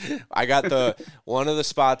right. I got one of the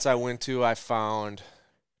spots I went to, I found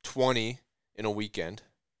 20 in a weekend.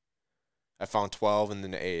 I found 12 and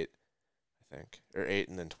then 8, I think, or 8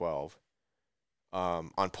 and then 12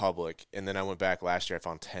 on public. And then I went back last year, I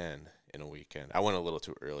found 10 in a weekend. I went a little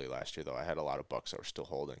too early last year, though. I had a lot of bucks that were still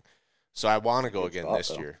holding. So I want to go again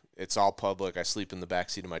this year. It's all public. I sleep in the back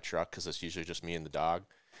seat of my truck because it's usually just me and the dog.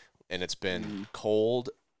 And it's been cold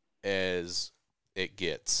as it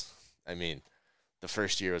gets. I mean, the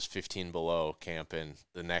first year was 15 below camping.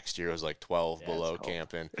 The next year was like 12 below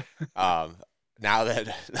camping. Now that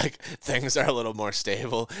like things are a little more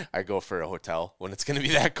stable, I go for a hotel when it's going to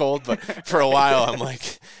be that cold. But for a while, I'm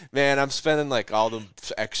like, man, I'm spending like all the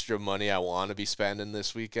extra money I want to be spending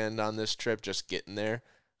this weekend on this trip just getting there.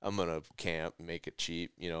 I'm going to camp, make it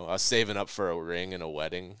cheap. You know, I was saving up for a ring and a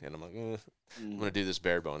wedding, and I'm like, I'm going to do this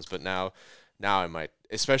bare bones. But now I might,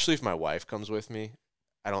 especially if my wife comes with me,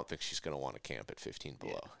 I don't think she's going to want to camp at 15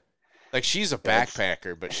 below. Like, she's a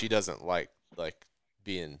backpacker, but she doesn't like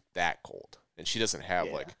being that cold. And she doesn't have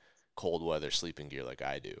like cold weather sleeping gear like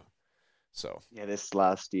I do. So this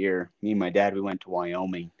last year, me and my dad, we went to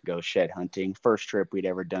Wyoming to go shed hunting. First trip we'd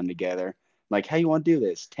ever done together. I'm like, how you want to do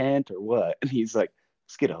this? Tent or what? And he's like,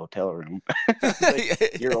 let's get a hotel room.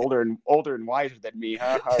 Like, you're older and wiser than me,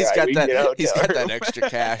 huh? He's got that extra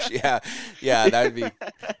cash. Yeah, that would be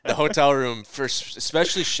the hotel room for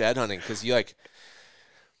especially shed hunting, because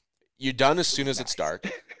you're done as soon as it's dark.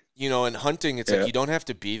 You know, in hunting, it's like you don't have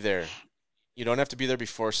to be there. You don't have to be there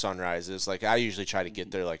before sunrises. Like, I usually try to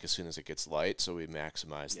get there like as soon as it gets light, so we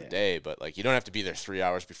maximize the day. But like, you don't have to be there 3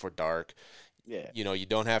 hours before dark. Yeah. You know, you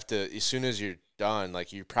don't have to. As soon as you're done,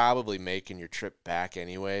 like, you're probably making your trip back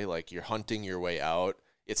anyway. Like, you're hunting your way out.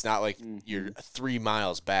 It's not like you're 3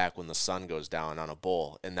 miles back when the sun goes down on a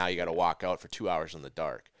bull, and now you got to walk out for 2 hours in the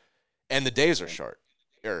dark. And the days are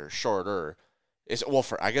shorter.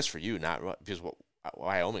 I guess for you, not because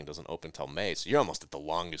Wyoming doesn't open till May, so you're almost at the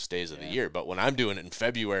longest days of the year. But when I'm doing it in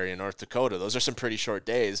February in North Dakota, those are some pretty short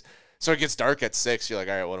days. So it gets dark at 6. You're like,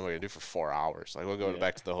 all right, what am I going to do for 4 hours? Like, we'll go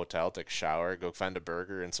back to the hotel, take a shower, go find a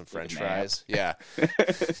burger and some French fries. Yeah.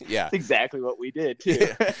 Yeah. That's exactly what we did, too.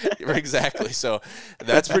 Exactly. So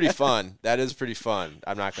that's pretty fun. That is pretty fun.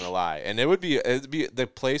 I'm not going to lie. And it'd be the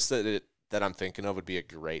place that I'm thinking of would be a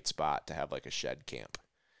great spot to have like a shed camp.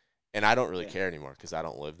 And I don't really care anymore because I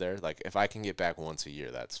don't live there. Like, if I can get back once a year,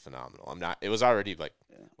 that's phenomenal. It was already like,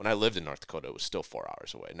 when I lived in North Dakota, it was still 4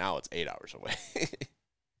 hours away. Now it's 8 hours away.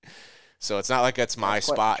 So it's not like that's my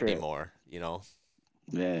spot anymore, you know?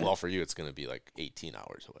 Yeah. Well, for you, it's going to be like 18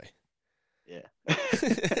 hours away. Yeah.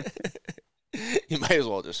 You might as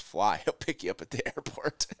well just fly. He'll pick you up at the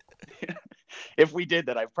airport. If we did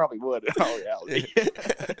that, I probably would in all reality.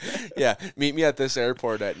 Yeah, meet me at this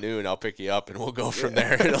airport at noon. I'll pick you up, and we'll go from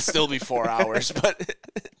there. It'll still be 4 hours, but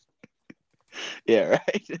yeah,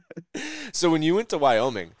 right. So when you went to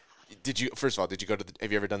Wyoming, did you go to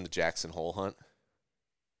have you ever done the Jackson Hole hunt?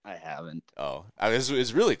 I haven't. Oh,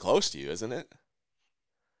 it's really close to you, isn't it?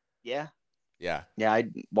 Yeah. Yeah. Yeah,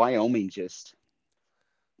 Wyoming just,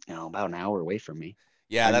 about an hour away from me.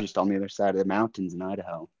 Yeah, I'm just on the other side of the mountains in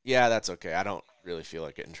Idaho. Yeah, that's okay. I don't really feel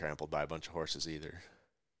like getting trampled by a bunch of horses either.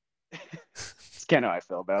 It's kind of how I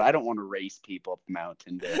feel about it. I don't want to race people up the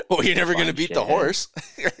mountain. Well, you're never going to beat the horse.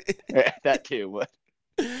 That too.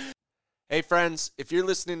 But... Hey, friends, if you're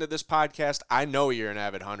listening to this podcast, I know you're an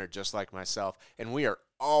avid hunter just like myself, and we are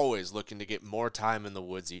always looking to get more time in the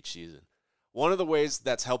woods each season. One of the ways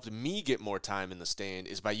that's helped me get more time in the stand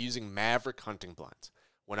is by using Maverick hunting blinds.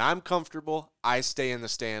 When I'm comfortable, I stay in the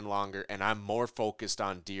stand longer, and I'm more focused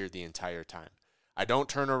on deer the entire time. I don't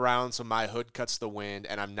turn around so my hood cuts the wind,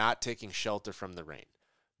 and I'm not taking shelter from the rain.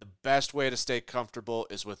 The best way to stay comfortable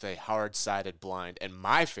is with a hard-sided blind, and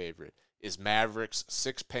my favorite is Maverick's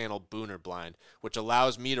 6-panel Booner blind, which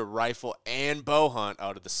allows me to rifle and bow hunt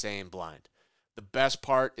out of the same blind. The best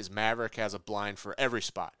part is Maverick has a blind for every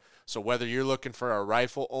spot. So whether you're looking for a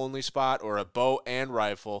rifle-only spot or a bow and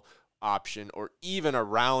rifle option, or even a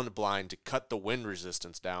round blind to cut the wind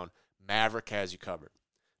resistance down, Maverick has you covered.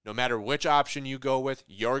 No matter which option you go with,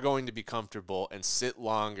 you're going to be comfortable and sit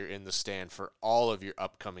longer in the stand for all of your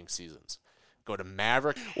upcoming seasons. Go to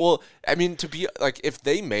Maverick. Well, I mean, to be like, if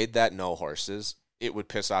they made that no horses, it would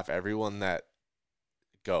piss off everyone that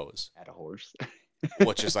goes at a horse,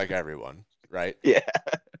 which is like everyone, right? Yeah.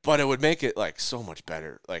 But it would make it like so much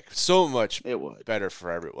better, like so much better for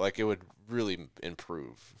everyone. Like, it would really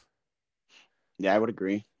improve. Yeah, I would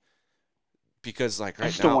agree. Because like right I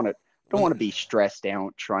just now, don't want to be stressed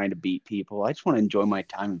out trying to beat people. I just want to enjoy my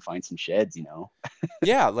time and find some sheds,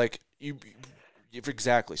 Yeah, like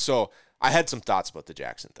exactly. So I had some thoughts about the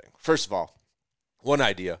Jackson thing. First of all, one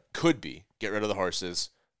idea could be get rid of the horses.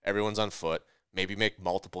 Everyone's on foot. Maybe make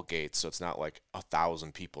multiple gates so it's not like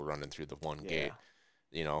 1,000 people running through the one gate.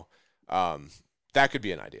 That could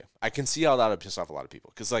be an idea. I can see how that would piss off a lot of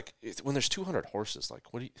people because like when there's 200 horses, like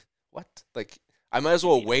what? Like, I might as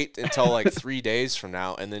well wait until like 3 days from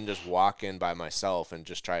now and then just walk in by myself and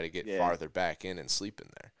just try to get farther back in and sleep in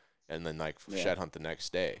there, and then like shed hunt the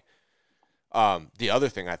next day. The other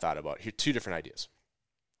thing I thought about here, 2 different ideas.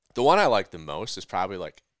 The one I like the most is probably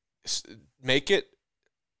like make it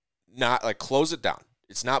not like close it down.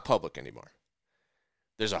 It's not public anymore.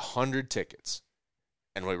 There's 100 tickets,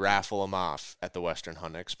 and we raffle them off at the Western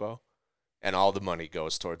Hunt Expo, and all the money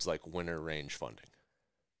goes towards like winter range funding.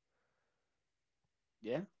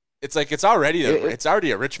 Yeah. It's like it's already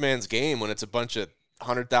a rich man's game when it's a bunch of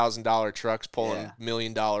 $100,000 trucks pulling $1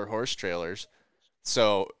 million horse trailers.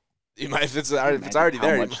 So you might, if it's already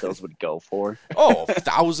there, how much those would go for? Oh,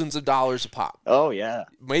 thousands of dollars a pop. Oh yeah,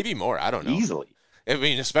 maybe more. I don't know. Easily. I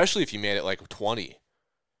mean, especially if you made it like 20.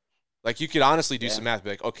 Like you could honestly do some math. Be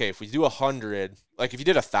like, okay, if we do 100, like if you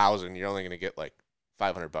did 1,000, you're only going to get like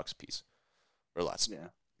 $500 a piece or less. Yeah.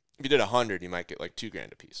 If you did 100, you might get like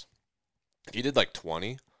 $2,000 a piece. If you did like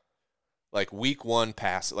 20, like week 1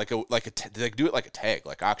 pass, like do it like a tag,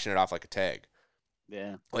 like auction it off like a tag.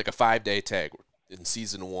 Yeah. Like a 5-day tag in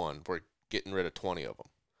season 1, we're getting rid of 20 of them.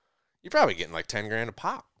 You're probably getting like $10,000 a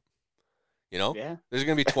pop. You know? Yeah. There's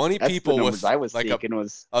going to be 20 people with I was like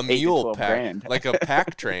was a mule pack, grand. like a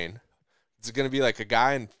pack train. It's going to be like a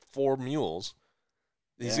guy and 4 mules.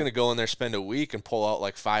 He's going to go in there, spend a week, and pull out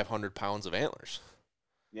like 500 pounds of antlers.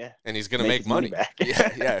 Yeah. And he's going to make money. Back.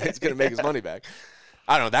 yeah, he's going to make his money back.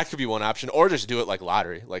 I don't know. That could be one option. Or just do it like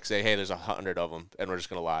lottery. Like say, hey, there's 100 of them, and we're just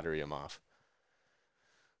going to lottery them off.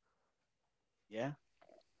 Yeah.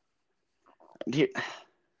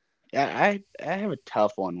 I have a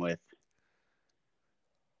tough one with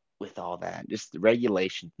all that. Just the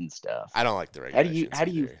regulations and stuff. I don't like the regulations. How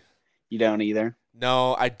do you you don't either?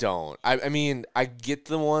 No, I don't. I mean, I get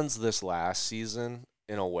the ones this last season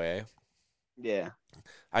in a way. Yeah.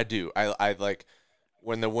 I do. I like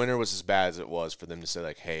when the winter was as bad as it was, for them to say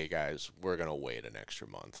like, hey guys, we're gonna wait an extra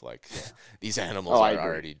month. Like these animals are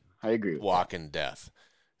already walking death.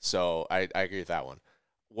 So I agree with that one.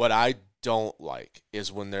 What I don't like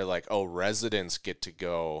is when they're like, oh, residents get to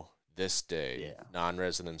go this day,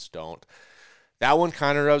 non-residents don't. That one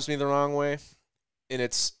kind of rubs me the wrong way, and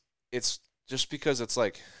it's just because it's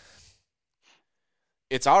like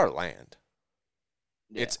it's our land.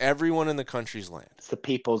 Yeah. It's everyone in the country's land. It's the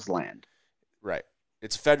people's land. Right.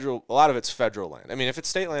 It's federal. A lot of it's federal land. I mean, if it's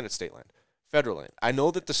state land, it's state land. Federal land. I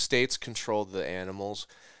know that the states control the animals,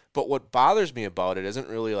 but what bothers me about it isn't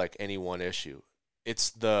really like any one issue. It's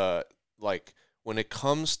the, like, when it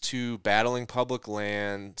comes to battling public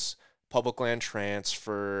land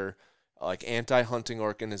transfer, like anti-hunting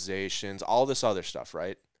organizations, all this other stuff,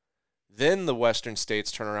 right? Then the Western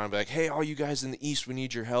states turn around and be like, hey, all you guys in the East, we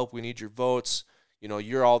need your help. We need your votes. You know,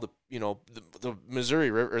 you're all the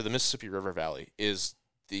Missouri River or the Mississippi River Valley is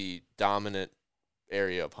the dominant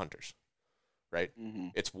area of hunters, right? Mm-hmm.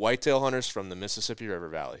 It's whitetail hunters from the Mississippi River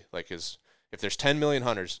Valley. Like, if there's 10 million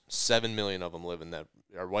hunters, 7 million of them live in that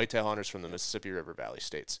are whitetail hunters from the Mississippi River Valley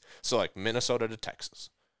states. So like Minnesota to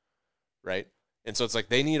Texas, right? And so it's like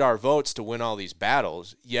they need our votes to win all these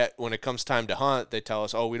battles. Yet when it comes time to hunt, they tell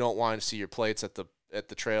us, "Oh, we don't want to see your plates at the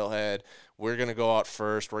trailhead. We're going to go out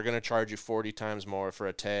first. We're going to charge you 40 times more for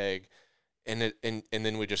a tag." And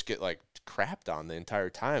then we just get like crapped on the entire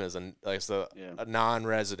time as a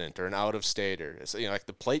non-resident or an out-of-stater. It's, like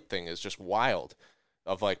the plate thing is just wild.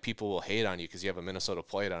 Of like people will hate on you because you have a Minnesota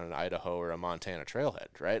plate on an Idaho or a Montana trailhead,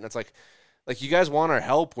 right? And it's like you guys want our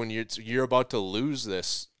help when you're about to lose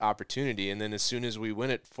this opportunity, and then as soon as we win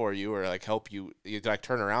it for you or like help you, you like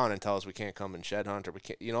turn around and tell us we can't come and shed hunt or we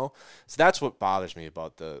can't, So that's what bothers me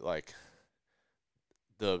about the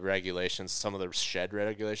regulations, some of the shed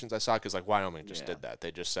regulations I saw, because like Wyoming just did that. They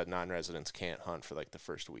just said non-residents can't hunt for like the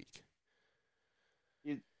first week.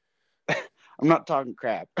 I'm not talking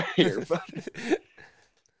crap here, but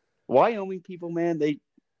Wyoming people, man, they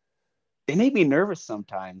make me nervous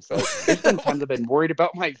sometimes. Like, there's been times I've been worried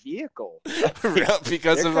about my vehicle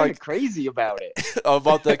because they're of like crazy about it.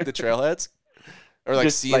 About like the trailheads, or like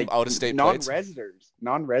seeing like, out-of-state plates.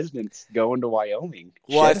 Non-residents going to Wyoming.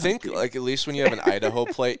 Well, I think like at least when you have an Idaho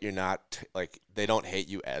plate, you're not like they don't hate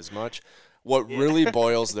you as much. What really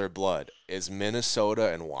boils their blood is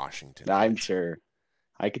Minnesota and Washington. I'm sure.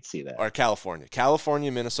 I could see that. Or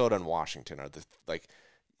California, Minnesota, and Washington are the like.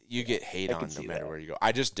 You get hate on no matter where you go.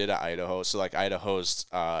 I just did at Idaho. So, like, Idaho's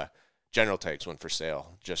general tags went for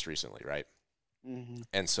sale just recently, right? Mm-hmm.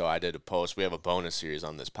 And so I did a post. We have a bonus series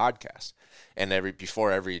on this podcast. And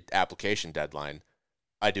before every application deadline,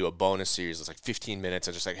 I do a bonus series. It's like 15 minutes.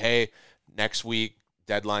 I'm just like, hey, next week,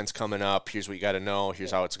 deadline's coming up. Here's what you got to know.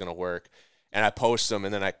 Here's how it's going to work. And I post them,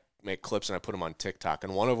 and then make clips and I put them on TikTok,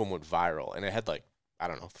 and one of them went viral, and it had like, I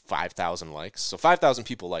don't know, 5,000 likes. So 5,000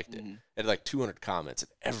 people liked it. It had like 200 comments,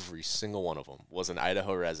 and every single one of them was an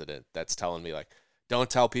Idaho resident that's telling me like, don't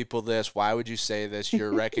tell people this. Why would you say this?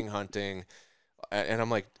 You're wrecking hunting. And I'm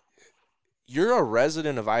like, you're a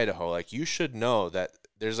resident of Idaho. Like, you should know that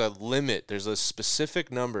there's a limit. There's a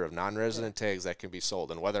specific number of non-resident tags that can be sold.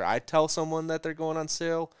 And whether I tell someone that they're going on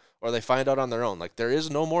sale or they find out on their own, like, there is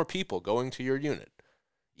no more people going to your unit.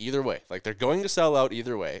 Either way, like, they're going to sell out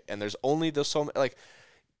either way, and there's only like,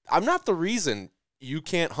 I'm not the reason you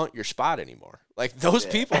can't hunt your spot anymore. Like, those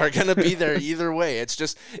people are going to be there either way. It's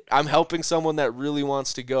just, I'm helping someone that really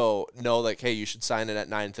wants to go know, like, hey, you should sign in at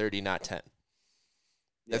 9:30, not 10.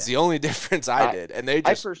 That's the only difference I did, and they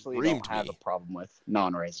just I personally reamed don't have me. a problem with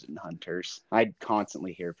non-resident hunters. I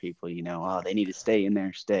constantly hear people, oh, they need to stay in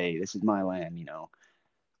there, stay. This is my land,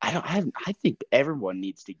 I think everyone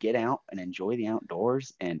needs to get out and enjoy the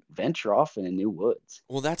outdoors and venture off into new woods.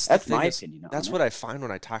 Well, that's my opinion. That's what I find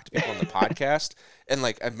when I talk to people on the podcast, and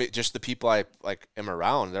like just the people I like am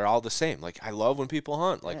around, they're all the same. Like, I love when people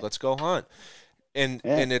hunt. Like, let's go hunt. And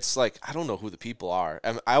it's like, I don't know who the people are.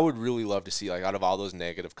 I would really love to see, like, out of all those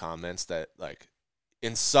negative comments that like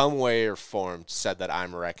in some way or form said that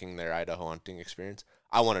I'm wrecking their Idaho hunting experience.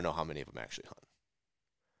 I want to know how many of them actually hunt.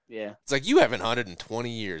 Yeah. It's like, you haven't hunted in 20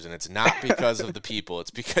 years, and it's not because of the people.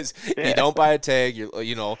 It's because you don't buy a tag,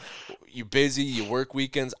 you're busy, you work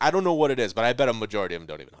weekends. I don't know what it is, but I bet a majority of them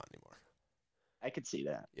don't even hunt anymore. I could see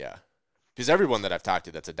that. Yeah. Because everyone that I've talked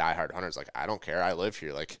to that's a diehard hunter is like, I don't care, I live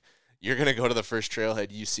here. Like, you're going to go to the first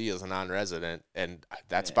trailhead you see as a non-resident, and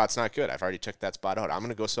that spot's not good. I've already checked that spot out. I'm going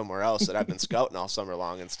to go somewhere else that I've been scouting all summer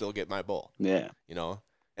long and still get my bull. Yeah.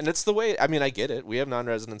 And it's the way, I mean, I get it. We have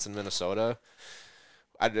non-residents in Minnesota.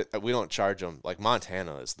 We don't charge them. Like,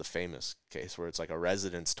 Montana is the famous case where it's like a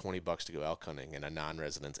resident's $20 to go elk hunting and a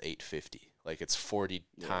non-resident's $8.50. Like, it's 40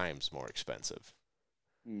 times more expensive.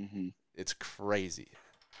 Mm-hmm. It's crazy.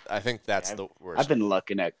 I think that's the worst. I've been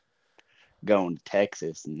looking at going to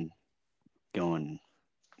Texas and going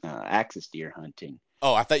axis deer hunting.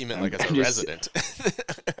 Oh, I thought you meant like as a resident.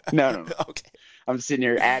 No. Okay. I'm sitting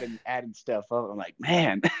here adding stuff up. I'm like,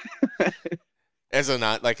 man. As a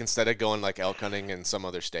not, like, instead of going like elk hunting in some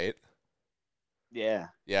other state. Yeah.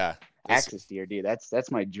 Yeah. Axis deer, dude.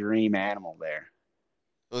 That's my dream animal there.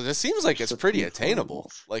 Well, this seems like it's pretty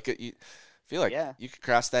attainable. Like, you feel like you could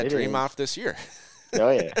cross that dream off this year. Oh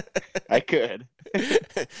yeah, I could.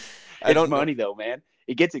 It's money though, man.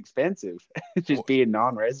 It gets expensive just being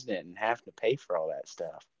non-resident and having to pay for all that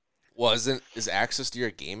stuff. Well, is axis deer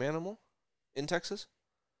a game animal in Texas?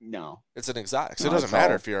 No, it's an exotic. So it doesn't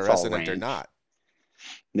matter if you're a resident or not.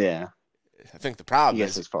 Yeah, I think the problem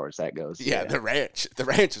is as far as that goes. Yeah, the ranch. The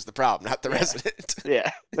ranch is the problem, not the resident.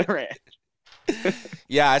 Yeah, the ranch.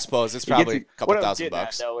 Yeah, I suppose it's probably a couple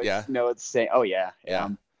 $1,000. Yeah. No, it's saying. Oh yeah.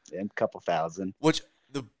 A couple thousand.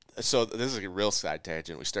 So this is a real side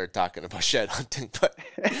tangent. We started talking about shed hunting, but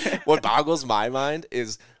what boggles my mind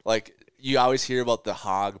is, like, you always hear about the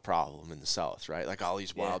hog problem in the South, right? Like, all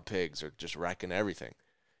these wild pigs are just wrecking everything.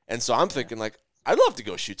 And so I'm thinking, like, I'd love to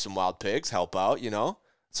go shoot some wild pigs, help out,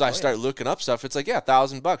 So I start looking up stuff. It's like,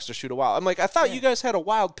 $1,000 to shoot a wild. I'm like, I thought you guys had a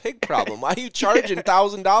wild pig problem. Why are you charging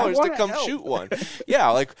 $1,000 to come shoot one? Yeah,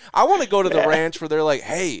 like, I want to go to the ranch where they're like,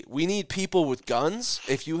 hey, we need people with guns.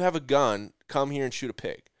 If you have a gun, come here and shoot a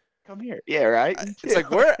pig. Come here. Yeah, right. It's like,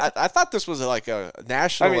 I thought this was like a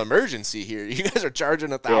national emergency here. You guys are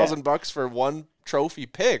charging $1,000 for one trophy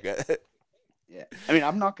pig. Yeah. I mean,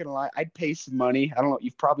 I'm not going to lie. I'd pay some money. I don't know.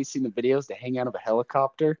 You've probably seen the videos to hang out of a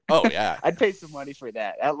helicopter. Oh, yeah. I'd pay some money for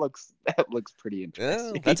that. That looks pretty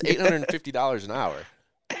interesting. Yeah, that's $850 an hour.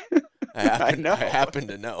 I happen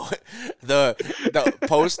to know.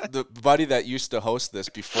 The buddy that used to host this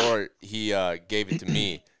before he gave it to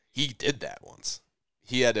me, he did that once.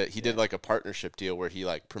 He did like a partnership deal where he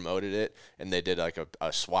like promoted it, and they did like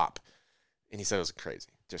a swap, and he said it was crazy,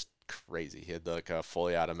 just crazy. He had like a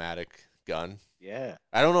fully automatic gun. Yeah.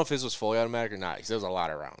 I don't know if his was fully automatic or not. He said it was a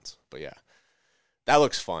lot of rounds, but yeah, that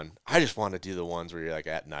looks fun. I just want to do the ones where you're like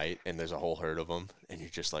at night and there's a whole herd of them, and you're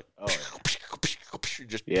just like,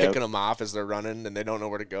 just picking them off as they're running, and they don't know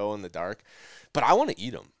where to go in the dark. But I want to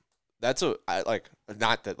eat them. Not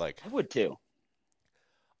that like I would too.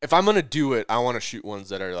 If I'm going to do it, I want to shoot ones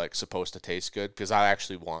that are, like, supposed to taste good, because I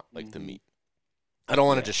actually want, like, the meat. I don't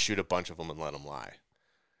want to just shoot a bunch of them and let them lie.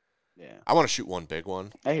 Yeah. I want to shoot one big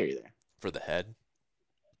one. I hear you there. For the head.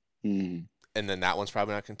 Mm. And then that one's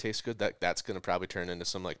probably not going to taste good. That's going to probably turn into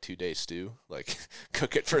some, like, 2-day stew. Like,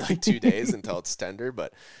 cook it for, like, 2 days until it's tender.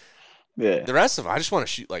 But the rest of them, I just want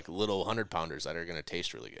to shoot, like, little 100-pounders that are going to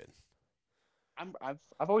taste really good.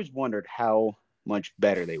 I've always wondered how much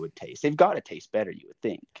better they would taste. They've got to taste better, you would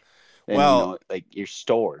think. Than, Well, like your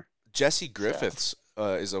store. Jesse Griffiths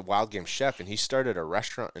is a wild game chef, and he started a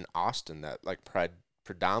restaurant in Austin that like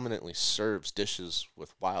predominantly serves dishes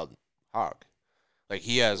with wild hog. Like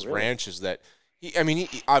he has ranches that he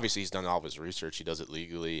obviously he's done all of his research. He does it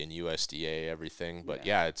legally in USDA, everything. But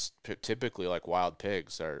yeah it's typically like wild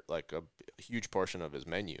pigs are like a huge portion of his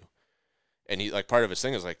menu. And he like part of his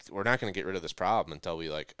thing is like we're not going to get rid of this problem until we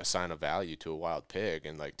like assign a value to a wild pig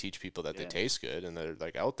and like teach people that they taste good and they're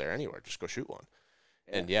like out there anywhere. Just go shoot one.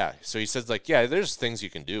 And so he says like, there's things you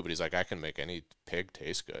can do, but he's like, I can make any pig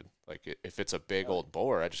taste good. Like if it's a big old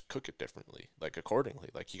boar, I just cook it differently, like accordingly.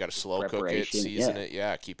 Like you got to slow cook it, season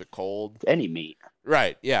it, keep it cold. Any meat,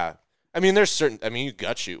 right? Yeah, I mean, you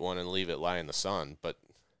gut shoot one and leave it lie in the sun, but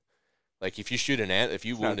like if you shoot if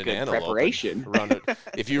you wound an antelope,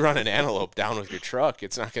 if you run an antelope down with your truck,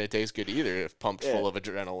 it's not going to taste good either if pumped full of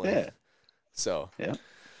adrenaline. Yeah. So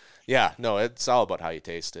yeah, no, it's all about how you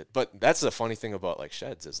taste it. But that's the funny thing about like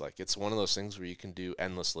sheds is like it's one of those things where you can do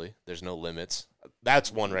endlessly. There's no limits.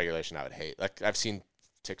 That's one regulation I would hate. Like I've seen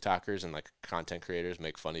TikTokers and like content creators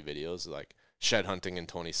make funny videos like shed hunting in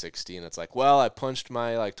 2060, and it's like, well, I punched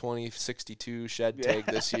my like 2062 shed tag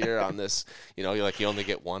this year on this. You only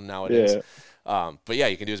get one nowadays. But yeah,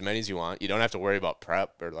 you can do as many as you want. You don't have to worry about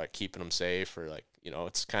prep or like keeping them safe or like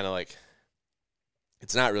it's kind of like.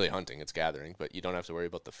 It's not really hunting, it's gathering, but you don't have to worry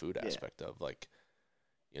about the food aspect of like,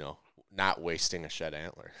 not wasting a shed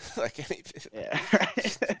antler. like anything. Yeah.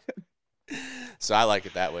 So I like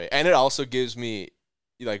it that way. And it also gives me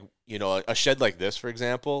like, a shed like this, for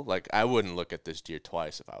example, like I wouldn't look at this deer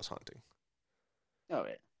twice if I was hunting. Oh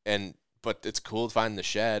yeah. But it's cool to find the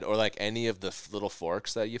shed or like any of the little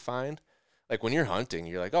forks that you find. Like when you're hunting,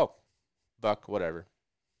 you're like, oh, buck, whatever.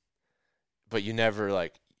 But you never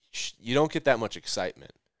like, you don't get that much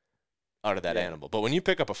excitement out of that animal. But when you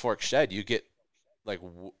pick up a fork shed, you get like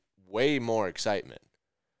way more excitement.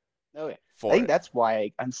 Oh yeah. I think that's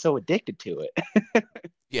why I'm so addicted to it.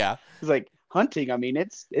 Yeah. It's like hunting, I mean,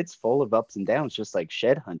 it's full of ups and downs, just like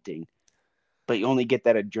shed hunting. But you only get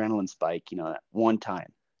that adrenaline spike, that one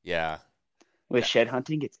time. Yeah. With shed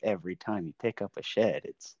hunting, it's every time you pick up a shed,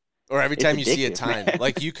 or every time you see a tine.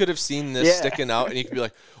 Like you could have seen this sticking out and you could be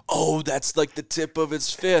like, oh, that's like the tip of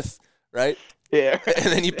its fifth, right? Yeah. And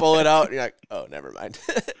then you pull it out and you're like, oh, never mind.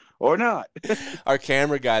 Or not. Our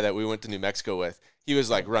camera guy that we went to New Mexico with, he was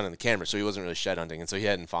like running the camera, so he wasn't really shed hunting, and so he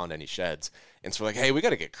hadn't found any sheds. And so we're like, hey, we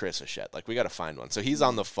got to get Chris a shed. Like we got to find one. So he's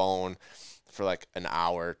on the phone for like an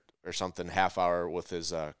hour or something, half hour with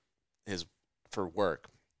his for work.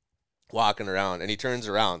 Walking around, and he turns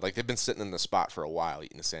around like they've been sitting in the spot for a while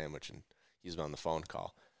eating a sandwich, and he's been on the phone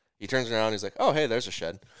call. He turns around, he's like, oh, hey, there's a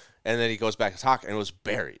shed. And then he goes back to talk, and it was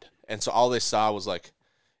buried. And so all they saw was like,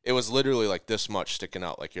 it was literally like this much sticking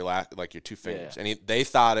out, like your two fingers. And they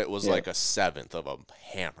thought it was like a seventh of a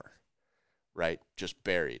hammer, right? Just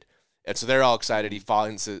buried. And so they're all excited. He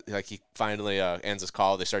finally ends his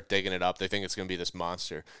call. They start digging it up. They think it's going to be this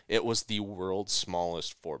monster. It was the world's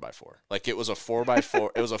smallest 4x4. Like it was a 4x4.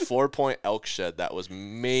 It was a 4-point elk shed that was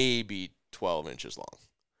maybe 12 inches long.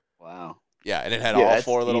 Wow. Yeah, and it had all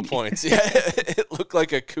four little points. Yeah, it looked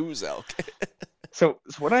like a Coues elk. So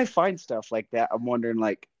when I find stuff like that, I'm wondering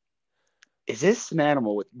like, is this an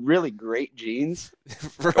animal with really great genes?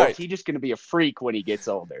 Right. Or is he just going to be a freak when he gets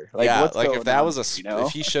older? Like, what's like if that was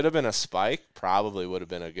if he should have been a spike, probably would have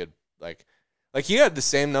been a good like he had the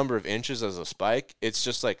same number of inches as a spike. It's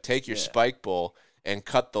just like take your spike bull and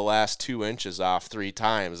cut the last 2 inches off 3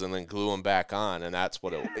 times and then glue them back on, and that's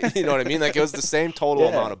what it. You know what I mean? Like it was the same total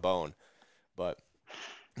amount of bone, but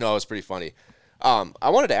no, it was pretty funny. I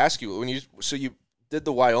wanted to ask you you did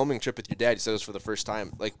the Wyoming trip with your dad. You said this for the first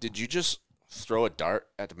time. Like, did you just throw a dart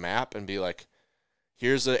at the map and be like,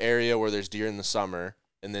 here's the area where there's deer in the summer,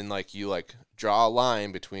 and then like you like draw a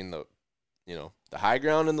line between the the high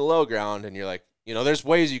ground and the low ground, and you're like, there's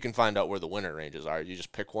ways you can find out where the winter ranges are. You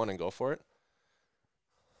just pick one and go for it?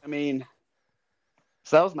 I mean,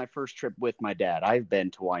 so that was my first trip with my dad. I've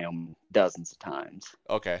been to Wyoming dozens of times.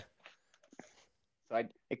 Okay. So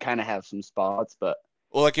I kind of have some spots, but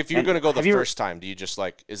well, like if you're going to go the first time, do you just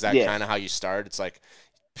like, is that kind of how you start? It's like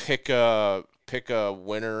pick a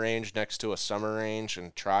winter range next to a summer range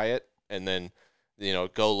and try it, and then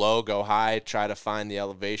go low, go high, try to find the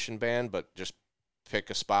elevation band, but just pick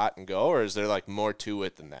a spot and go? Or is there like more to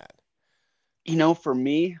it than that? For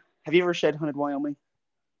me, have you ever shed hunted Wyoming?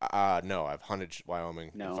 No, I've hunted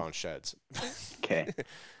Wyoming and found sheds. Okay.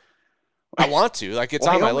 I want to, like, it's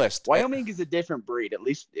Wyoming, on my list. Wyoming is a different breed. At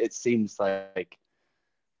least it seems like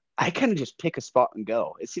I kind of just pick a spot and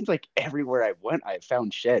go. It seems like everywhere I went, I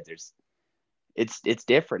found sheds. It's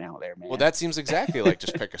different out there, man. Well, that seems exactly like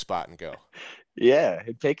just pick a spot and go. Yeah,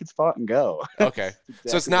 pick a spot and go. Okay.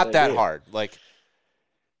 So it's Exactly not what I that did. hard. Like,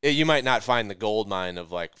 you might not find the gold mine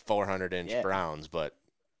of like 400-inch Yeah. Browns, but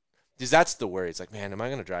because that's the worry. It's like, man, am I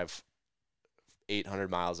going to drive 800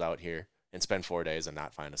 miles out here and spend 4 days and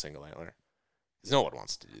not find a single antler? Because no one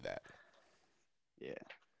wants to do that. Yeah.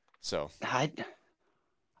 So I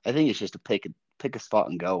think it's just to pick a spot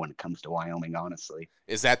and go when it comes to Wyoming, honestly.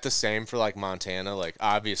 is that the same for like Montana? Like,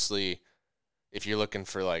 obviously, if you're looking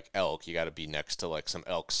for like elk, you got to be next to like some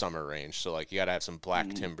elk summer range. So like, you got to have some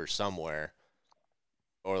black timber somewhere,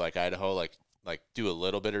 or like Idaho, like do a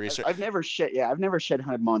little bit of research. I've never shed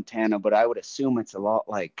hunted Montana, but I would assume it's a lot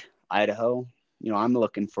like Idaho. I'm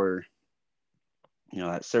looking for,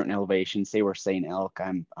 at certain elevation. Say we're saying elk,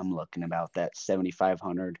 I'm looking about that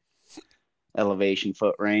 7,500 elevation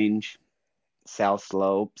foot range, south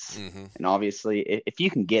slopes, and obviously if you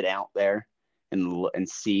can get out there and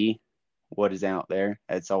see what is out there,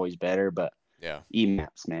 that's always better. But Yeah.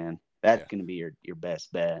 E-maps, man, that's gonna be your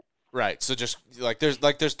best bet. Right. So just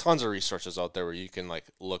there's tons of resources out there where you can like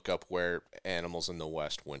look up where animals in the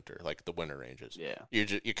West winter, like the winter ranges. Yeah.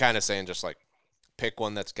 You're kind of saying just like pick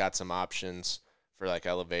one that's got some options for like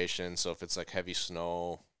elevation. So if it's like heavy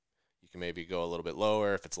snow, you can maybe go a little bit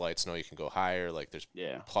lower. If it's light snow, you can go higher. Like there's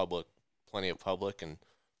plenty of public, and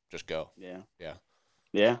just go.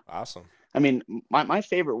 Yeah. Awesome. I mean, my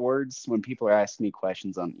favorite words when people are asking me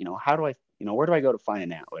questions on, how do I, where do I go to find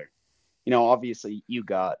an antler? Obviously you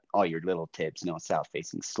got all your little tips, south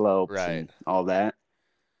facing slopes and all that.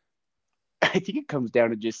 I think it comes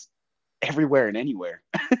down to just everywhere and anywhere.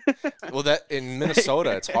 Well, that in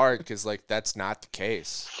Minnesota, it's hard because like that's not the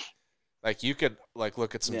case. Like you could like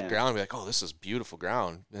look at some ground and be like, oh, this is beautiful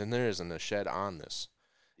ground, and there isn't a shed on this.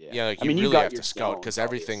 Yeah, like you really have to scout because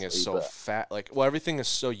everything is so fat. Like, well, everything is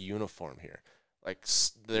so uniform here. Like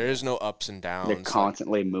there is no ups and downs. They're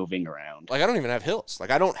constantly moving around. Like I don't even have hills. Like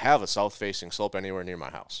I don't have a south-facing slope anywhere near my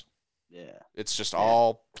house. Yeah. It's just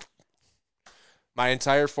all. My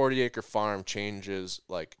entire 40-acre farm changes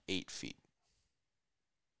like 8 feet.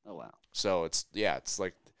 Oh wow. So it's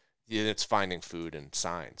like it's finding food and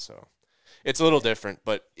signs. So it's a little different,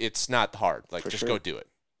 but it's not hard. Like just go do it.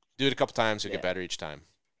 Do it a couple times, you'll get better each time.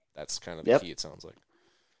 That's kind of the key, it sounds like.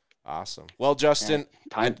 Awesome. Well, Justin.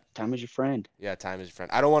 Time is your friend. Yeah, time is your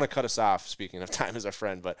friend. I don't want to cut us off, speaking of time is our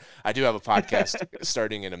friend, but I do have a podcast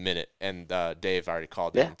starting in a minute, and Dave already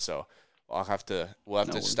called in. So we'll have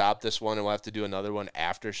to stop this one, and we'll have to do another one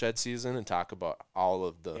after shed season and talk about all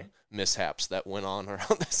of the mishaps that went on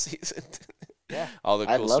around the season. Yeah. All the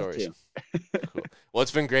cool I'd love stories. to. Cool. Well,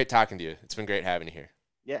 it's been great talking to you. It's been great having you here.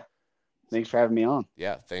 Yeah. Thanks for having me on.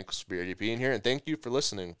 Yeah, thanks for being here, and thank you for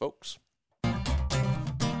listening, folks.